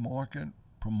did market,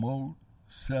 promote,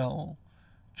 sell,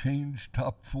 change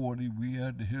Top 40. We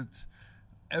had hits,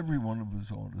 every one of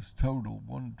his artists, Total,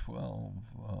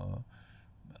 112,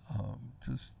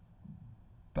 just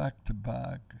back to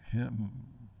back, him,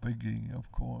 Biggie,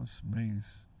 of course,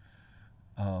 Mace.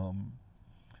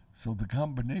 So the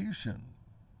combination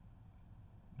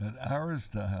that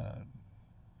Arista had,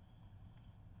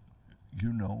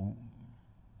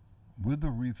 with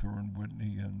Aretha and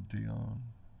Whitney and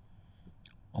Dionne,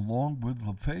 along with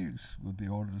LaFace, with the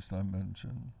artist I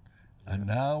mentioned, and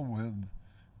now with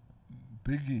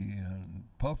Biggie and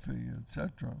Puffy,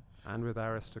 etc. And with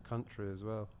Arista Country as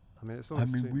well. I mean, it's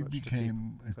almost we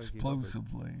became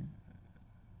explosively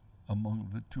among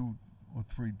the 2 or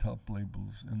 3 top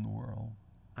labels in the world.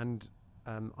 And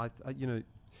I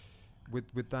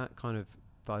with that kind of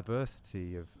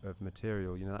diversity of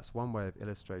material, that's one way of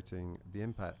illustrating the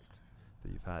impact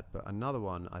that you've had. But another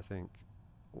one, I think,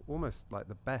 almost like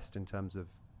the best in terms of,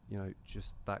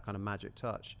 just that kind of magic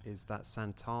touch, is that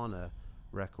Santana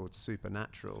record,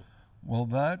 Supernatural. Well,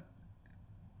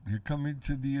 you're coming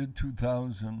to the year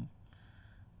 2000.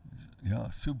 Yeah,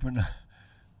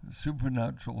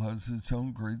 Supernatural has its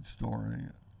own great story.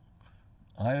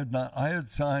 I had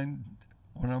signed,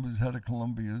 when I was head of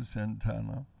Columbia,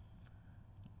 Santana,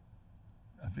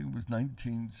 I think it was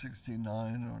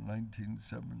 1969 or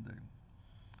 1970.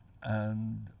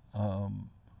 And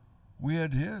we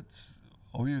had hits.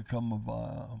 Oya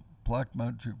Kamava, Black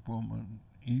Magic Woman,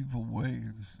 Evil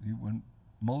Ways. He went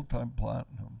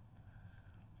multi-platinum.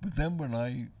 But then when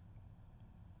I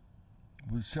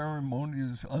was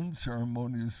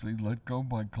unceremoniously let go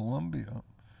by Columbia,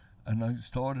 and I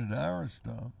started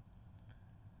Arista,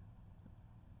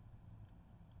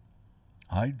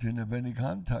 I didn't have any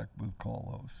contact with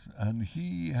Carlos, and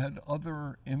he had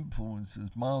other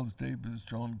influences, Miles Davis,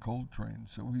 John Coltrane,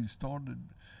 so he started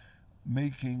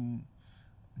making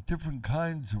different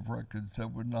kinds of records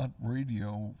that were not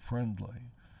radio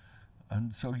friendly.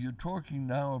 And so you're talking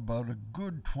now about a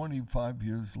good 25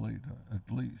 years later, at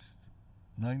least,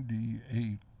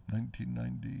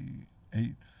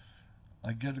 1998,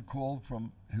 I get a call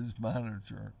from his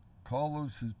manager.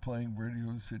 Carlos is playing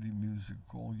Radio City Music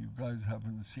Hall. You guys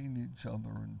haven't seen each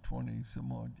other in 20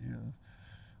 some odd years.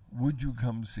 Would you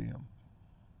come see him?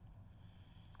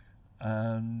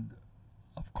 And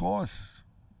of course,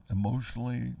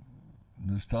 emotionally,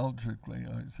 nostalgically,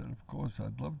 I said, of course,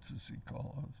 I'd love to see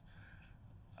Carlos.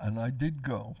 And I did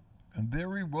go. And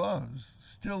there he was,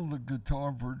 still the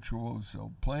guitar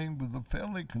virtuoso, playing with a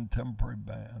fairly contemporary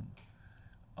band.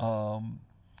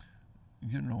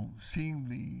 Seeing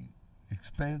the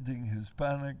expanding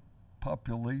Hispanic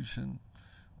population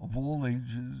of all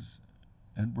ages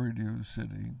in Radio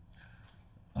City,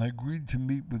 I agreed to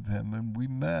meet with him, and we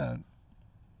met.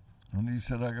 And he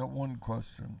said, I got one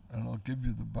question, and I'll give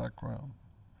you the background.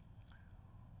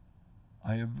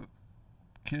 I have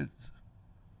kids,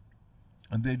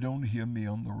 and they don't hear me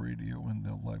on the radio in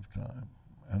their lifetime.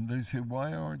 And they say,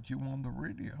 why aren't you on the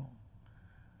radio?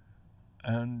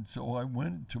 And so I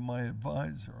went to my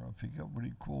advisor, I forget what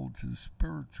he called his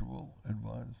spiritual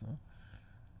advisor,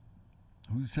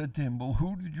 who said to him, well,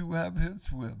 who did you have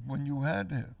hits with when you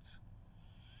had hits?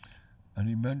 And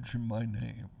he mentioned my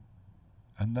name.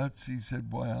 And that's, he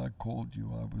said, why I called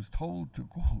you. I was told to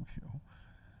call you.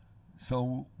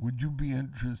 So would you be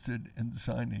interested in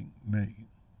signing me?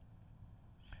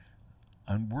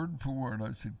 And word for word,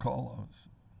 I said, Carlos,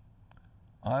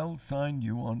 I'll sign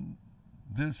you on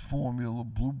this formula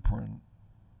blueprint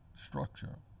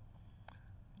structure.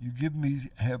 You give me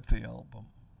half the album.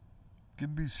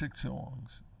 Give me 6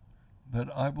 songs that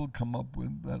I will come up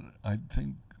with that I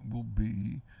think will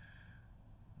be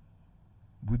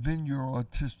within your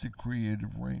artistic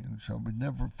creative range. I would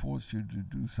never force you to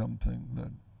do something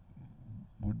that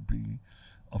would be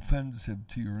offensive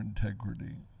to your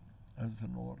integrity as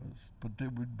an artist, but there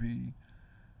would be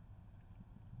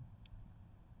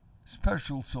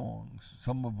special songs,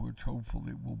 some of which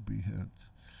hopefully will be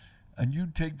hits. And you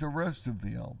take the rest of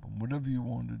the album, whatever you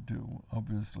want to do.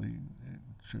 Obviously, it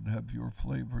should have your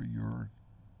flavor, your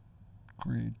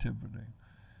creativity.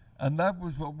 And that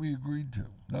was what we agreed to.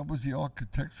 That was the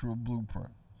architectural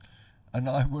blueprint. And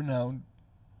I went out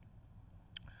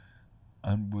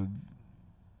and with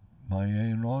my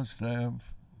A&R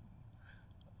staff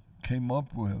came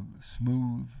up with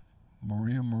Smooth,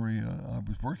 Maria Maria. I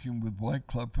was working with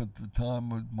Wyclef at the time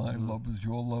with My Love Is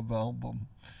Your Love album.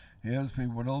 He asked me,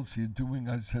 what else are you doing?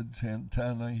 I said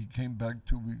Santana. He came back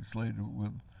 2 weeks later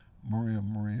with Maria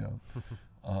Maria.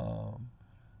 I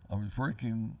was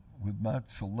working with Matt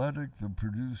Soletic, the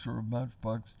producer of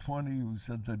Matchbox 20, who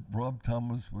said that Rob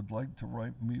Thomas would like to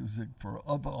write music for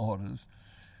other artists,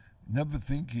 never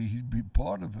thinking he'd be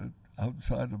part of it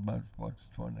outside of Matchbox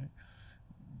 20.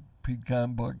 Pete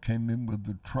Gambach came in with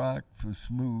the track for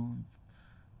Smooth.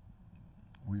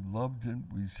 We loved it.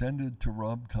 We sent it to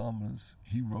Rob Thomas.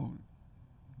 He wrote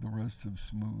the rest of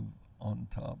Smooth on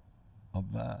top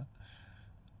of that.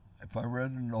 If I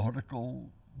read an article,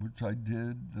 which I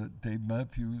did, that Dave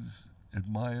Matthews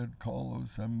admired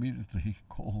Carlos, I immediately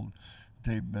called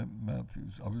Dave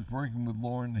Matthews. I was working with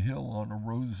Lauryn Hill on A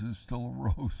Rose Is Still a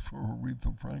Rose for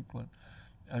Aretha Franklin.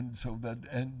 And so that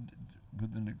ended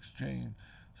with an exchange.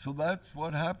 So that's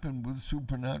what happened with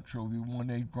Supernatural. We won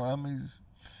 8 Grammys.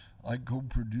 I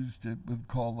co-produced it with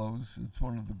Carlos. It's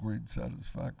one of the great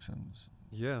satisfactions.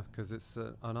 Yeah, because it's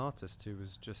an artist who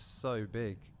was just so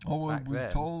big. Oh, back it was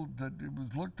then. told that it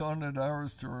was looked on at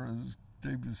Arista as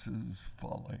Davis's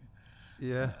folly.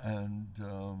 Yeah. And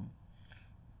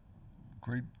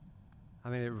great. I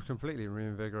mean, it completely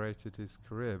reinvigorated his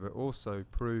career, but also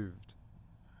proved,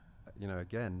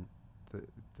 again, that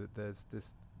there's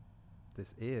this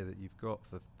ear that you've got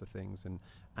for things and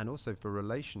also for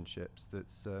relationships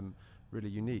that's really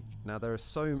unique. Now there are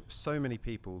so many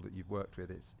people that you've worked with.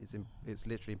 It's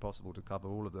literally impossible to cover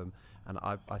all of them. And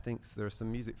I think there are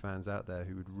some music fans out there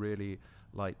who would really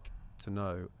like to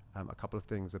know a couple of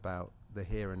things about the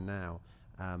here and now.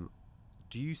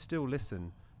 Do you still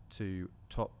listen to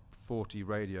top 40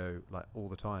 radio like all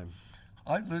the time?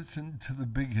 I listen to the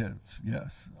big hits.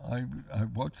 Yes, I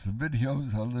watch the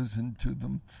videos. I listen to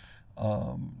them.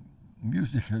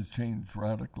 Music has changed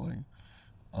radically.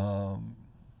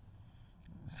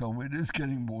 So it is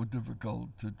getting more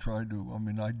difficult to try to,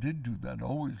 I did do that,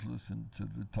 always listen to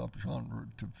the top genre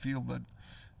to feel that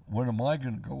when am I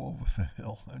going to go over the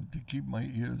hill and to keep my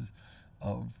ears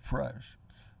fresh?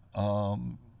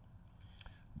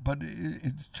 But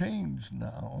it's changed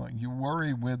now. You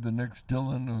worry where the next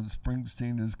Dylan or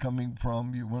Springsteen is coming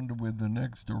from. You wonder where the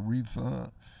next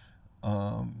Aretha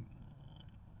or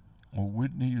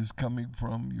Whitney is coming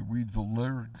from. You read the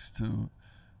lyrics to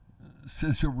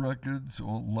Scissor Records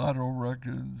or Lotto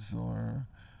Records, or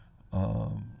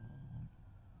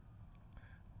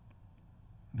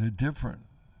they're different,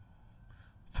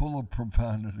 full of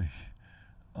profanity,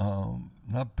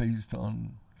 not based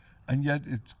on, and yet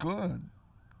it's good.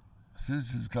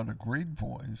 Sis has got a great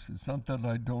voice. It's not that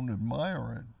I don't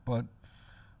admire it, but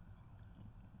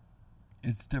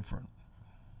it's different.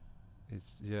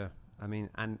 I mean,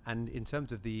 and in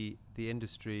terms of the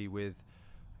industry with,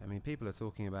 I mean, people are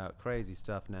talking about crazy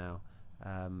stuff now.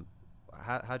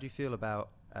 How do you feel about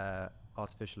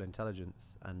artificial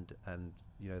intelligence and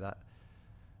that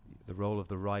the role of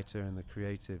the writer and the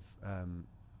creative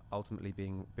ultimately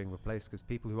being replaced? Because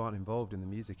people who aren't involved in the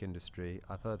music industry,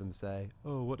 I've heard them say,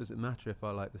 "Oh, what does it matter if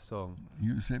I like the song?"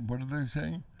 You say, what are they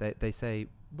saying? They say,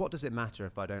 "What does it matter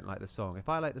if I don't like the song? If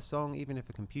I like the song, even if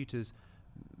a computer's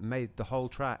made the whole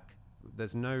track,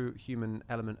 there's no human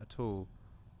element at all."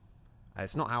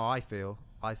 It's not how I feel.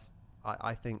 I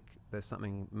think there's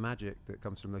something magic that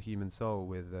comes from the human soul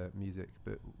with music.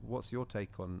 But what's your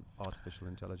take on artificial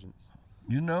intelligence?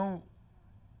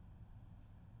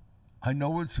 I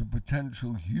know it's a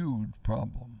potential huge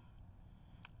problem.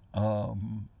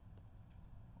 And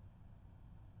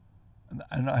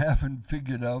I haven't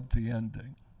figured out the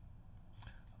ending.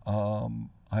 I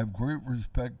have great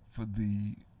respect for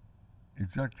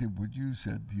exactly what you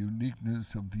said, the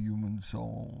uniqueness of the human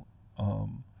soul.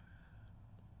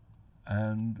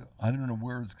 And I don't know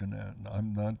where it's going to end.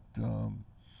 I'm not,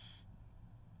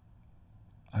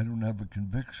 I don't have a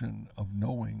conviction of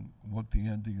knowing what the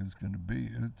ending is going to be.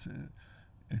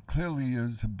 It clearly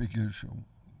is a big issue,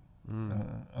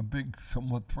 a big,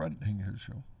 somewhat threatening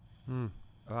issue. Well,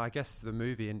 I guess the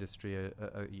movie industry,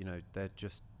 they're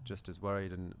just as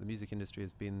worried, and the music industry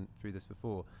has been through this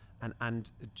before. And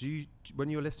when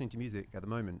you're listening to music at the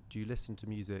moment, do you listen to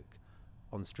music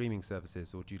on streaming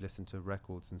services, or do you listen to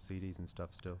records and CDs and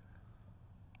stuff still?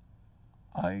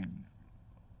 I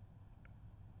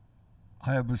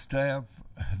have a staff.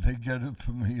 They get it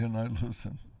for me, and I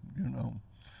listen.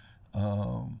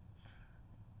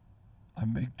 I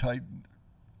make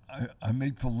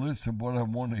the list of what I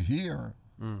want to hear,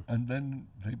 and then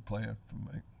they play it for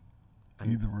me,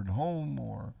 either at home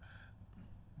or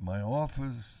my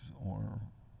office or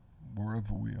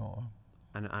wherever we are.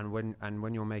 And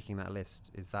when you're making that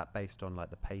list, is that based on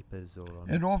like the papers or on?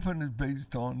 It often is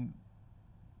based on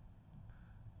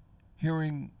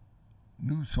hearing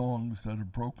new songs that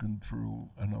have broken through,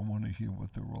 and I want to hear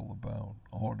what they're all about.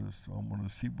 Artists, I want to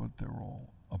see what they're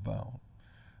all about.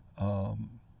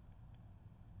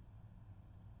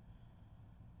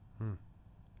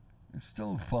 It's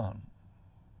still fun.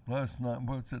 Last night,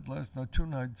 2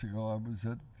 nights ago, I was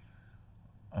at,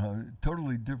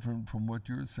 totally different from what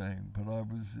you're saying, but I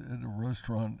was at a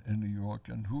restaurant in New York,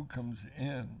 and who comes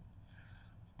in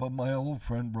but my old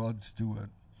friend Rod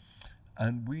Stewart.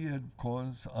 And we had, of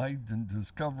course, I didn't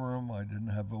discover him, I didn't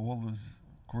have all his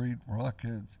great rock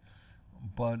hits,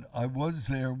 but I was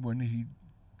there when he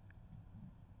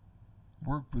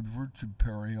worked with Richard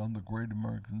Perry on the Great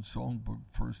American Songbook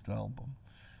first album.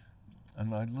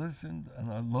 And I listened,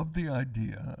 and I loved the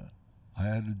idea. I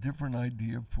had a different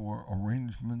idea for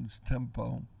arrangements,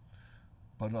 tempo,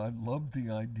 but I loved the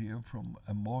idea from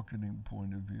a marketing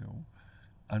point of view.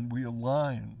 And we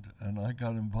aligned, and I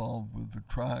got involved with the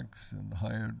tracks and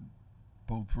hired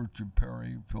both Richard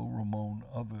Perry, Phil Ramone,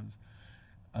 others.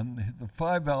 And the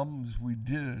 5 albums we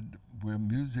did where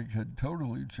music had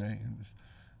totally changed,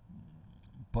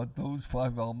 but those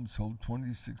 5 albums sold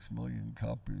 26 million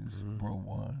copies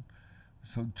worldwide.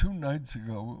 So 2 nights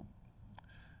ago,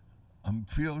 I'm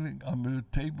at a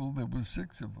table, there were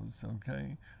 6 of us,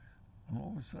 okay? And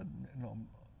all of a sudden, I'm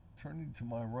turning to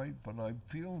my right, but I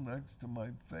feel next to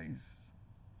my face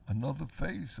another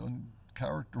face,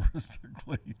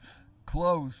 uncharacteristically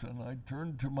close, and I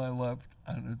turn to my left,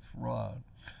 and it's Rod.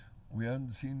 We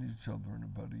hadn't seen each other in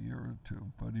about a year or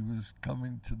 2, but he was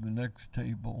coming to the next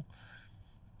table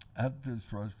at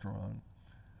this restaurant,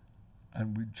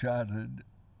 and we chatted,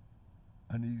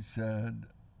 and he said,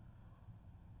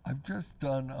 I'm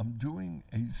doing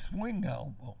a swing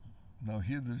album. Now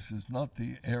here, this is not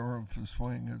the era for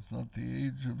swing, it's not the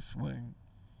age of swing,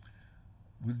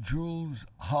 with Jules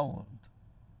Holland.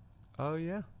 Oh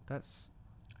yeah, that's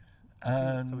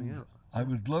and coming out. I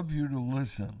would love you to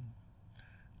listen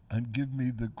and give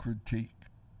me the critique.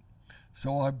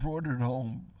 So I brought it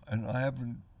home, and I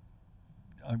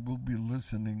will be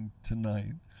listening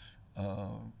tonight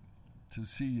to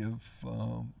see if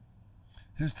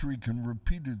history can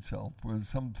repeat itself, where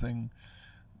something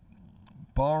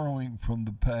borrowing from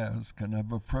the past can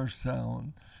have a fresh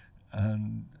sound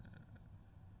and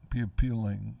be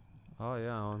appealing. Oh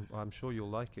yeah, I'm sure you'll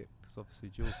like it, because obviously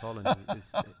Jules Holland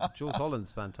Jules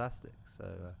Holland's fantastic. So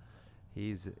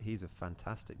he's a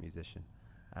fantastic musician.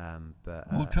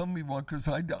 Well, tell me what, because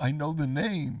I know the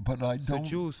name, but I don't.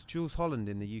 So Jules Holland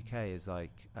in the UK is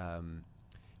like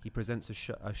he presents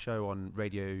a show on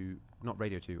not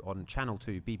Radio 2, on Channel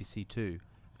 2, BBC 2,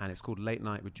 and it's called Late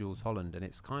Night with Jules Holland, and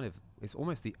it's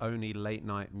almost the only late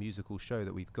night musical show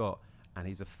that we've got, and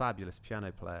he's a fabulous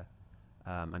piano player,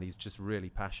 and he's just really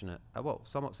passionate. Well,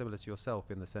 somewhat similar to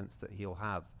yourself in the sense that he'll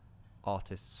have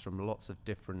artists from lots of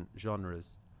different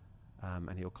genres,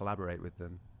 and he'll collaborate with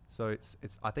them. So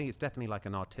I think it's definitely like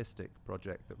an artistic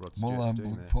project that Rod Stewart's doing there.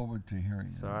 Well, I look forward to hearing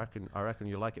it. So I reckon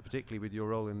you'll like it, particularly with your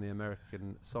role in the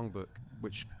American Songbook,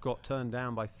 which got turned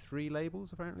down by 3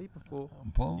 labels apparently before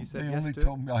you said they yes only to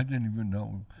told me. I didn't even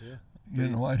know. Yeah. You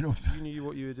know, I don't. You knew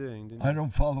what you were doing, didn't you? I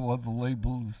don't follow other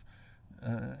labels'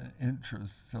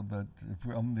 interests, so that if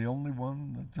I'm the only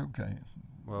one, that's okay.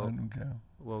 Well, I don't care.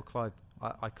 Well, Clive,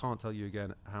 I can't tell you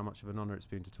again how much of an honour it's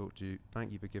been to talk to you.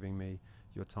 Thank you for giving me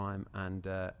your time, and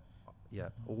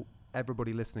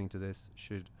everybody listening to this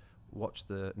should watch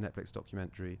the Netflix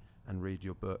documentary and read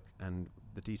your book, and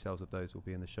the details of those will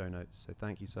be in the show notes. So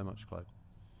thank you so much, Clive.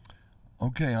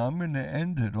 Okay, I'm going to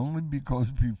end it only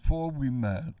because before we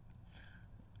met,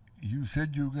 you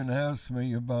said you were going to ask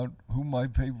me about who my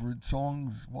favorite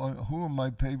songs, who are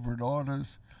my favorite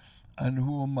artists, and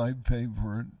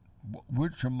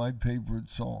which are my favorite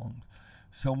songs.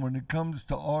 So when it comes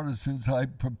to artists, since I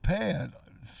prepared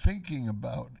thinking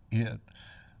about it,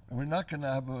 we're not going to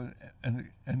have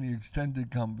any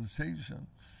extended conversation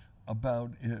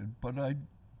about it, but I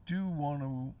do want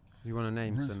to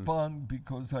name respond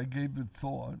because I gave it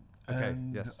thought. Okay,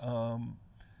 and, yes.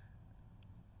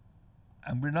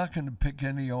 And we're not going to pick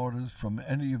any artists from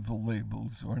any of the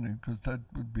labels or anything, because that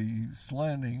would be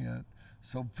slanting it.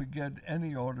 So forget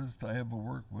any artist I ever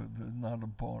worked with. They're not a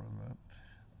part of it.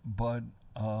 But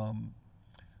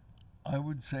I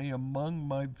would say among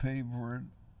my favorite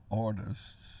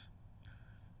artists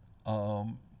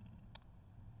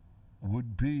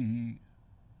would be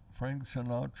Frank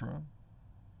Sinatra,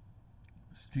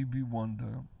 Stevie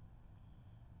Wonder,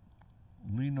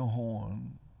 Lena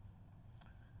Horne,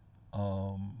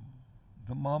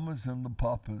 the Mamas and the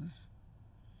Papas,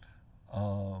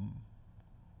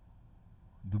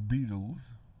 the Beatles,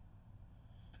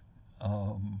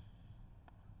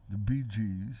 the Bee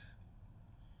Gees,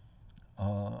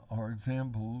 are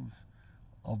examples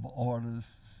of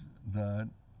artists that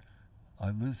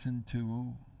I listen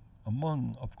to,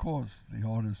 among, of course, the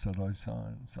artists that I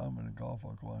signed. Simon and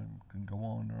Garfunkel, I can go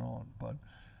on and on.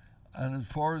 And as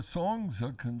far as songs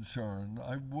are concerned,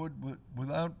 I would,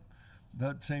 without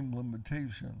that same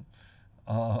limitation,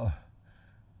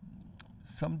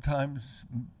 sometimes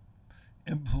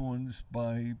influenced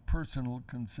by personal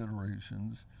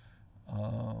considerations,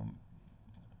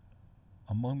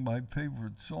 among my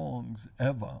favorite songs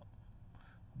ever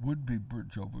would be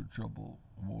Bridge Over Troubled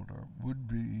Water, would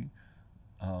be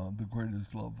The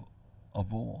Greatest Love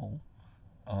of All.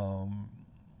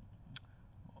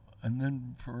 And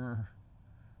then for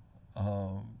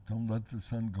Don't Let the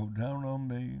Sun Go Down on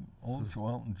Me, also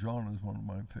Elton John is one of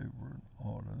my favorite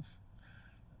artists.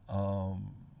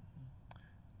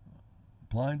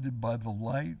 Blinded by the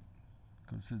Light,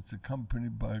 because it's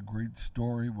accompanied by a great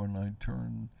story when I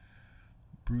turned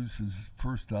Bruce's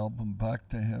first album back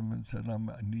to him and said, I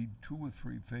need two or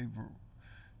three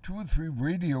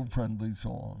radio-friendly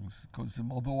songs, because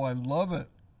although I love it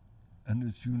and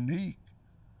it's unique,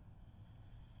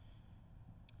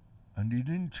 and he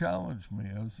didn't challenge me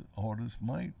as artists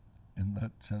might in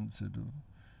that sensitive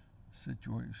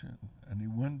situation. And he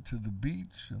went to the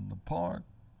beach and the park,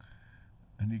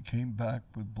 and he came back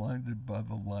with Blinded by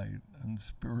the Light and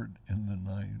Spirit in the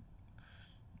Night.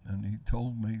 And he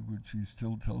told me, which he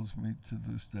still tells me to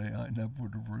this day, I never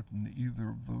would have written either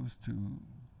of those two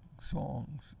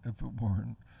songs if it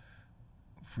weren't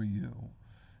for you.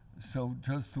 So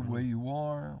Just the Way You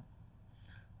Are,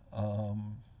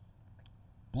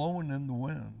 Blowing in the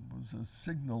Wind was a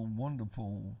signal,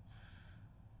 wonderful,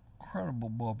 incredible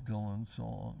Bob Dylan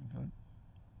song that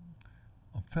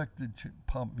affected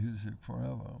pop music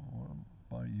forever,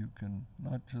 whereby you can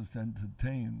not just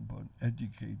entertain, but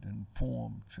educate,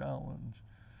 inform, challenge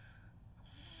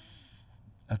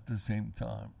at the same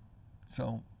time.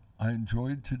 So I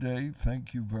enjoyed today.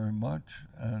 Thank you very much.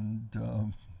 And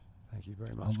Thank you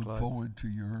very I much, look Clive. forward to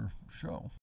your show.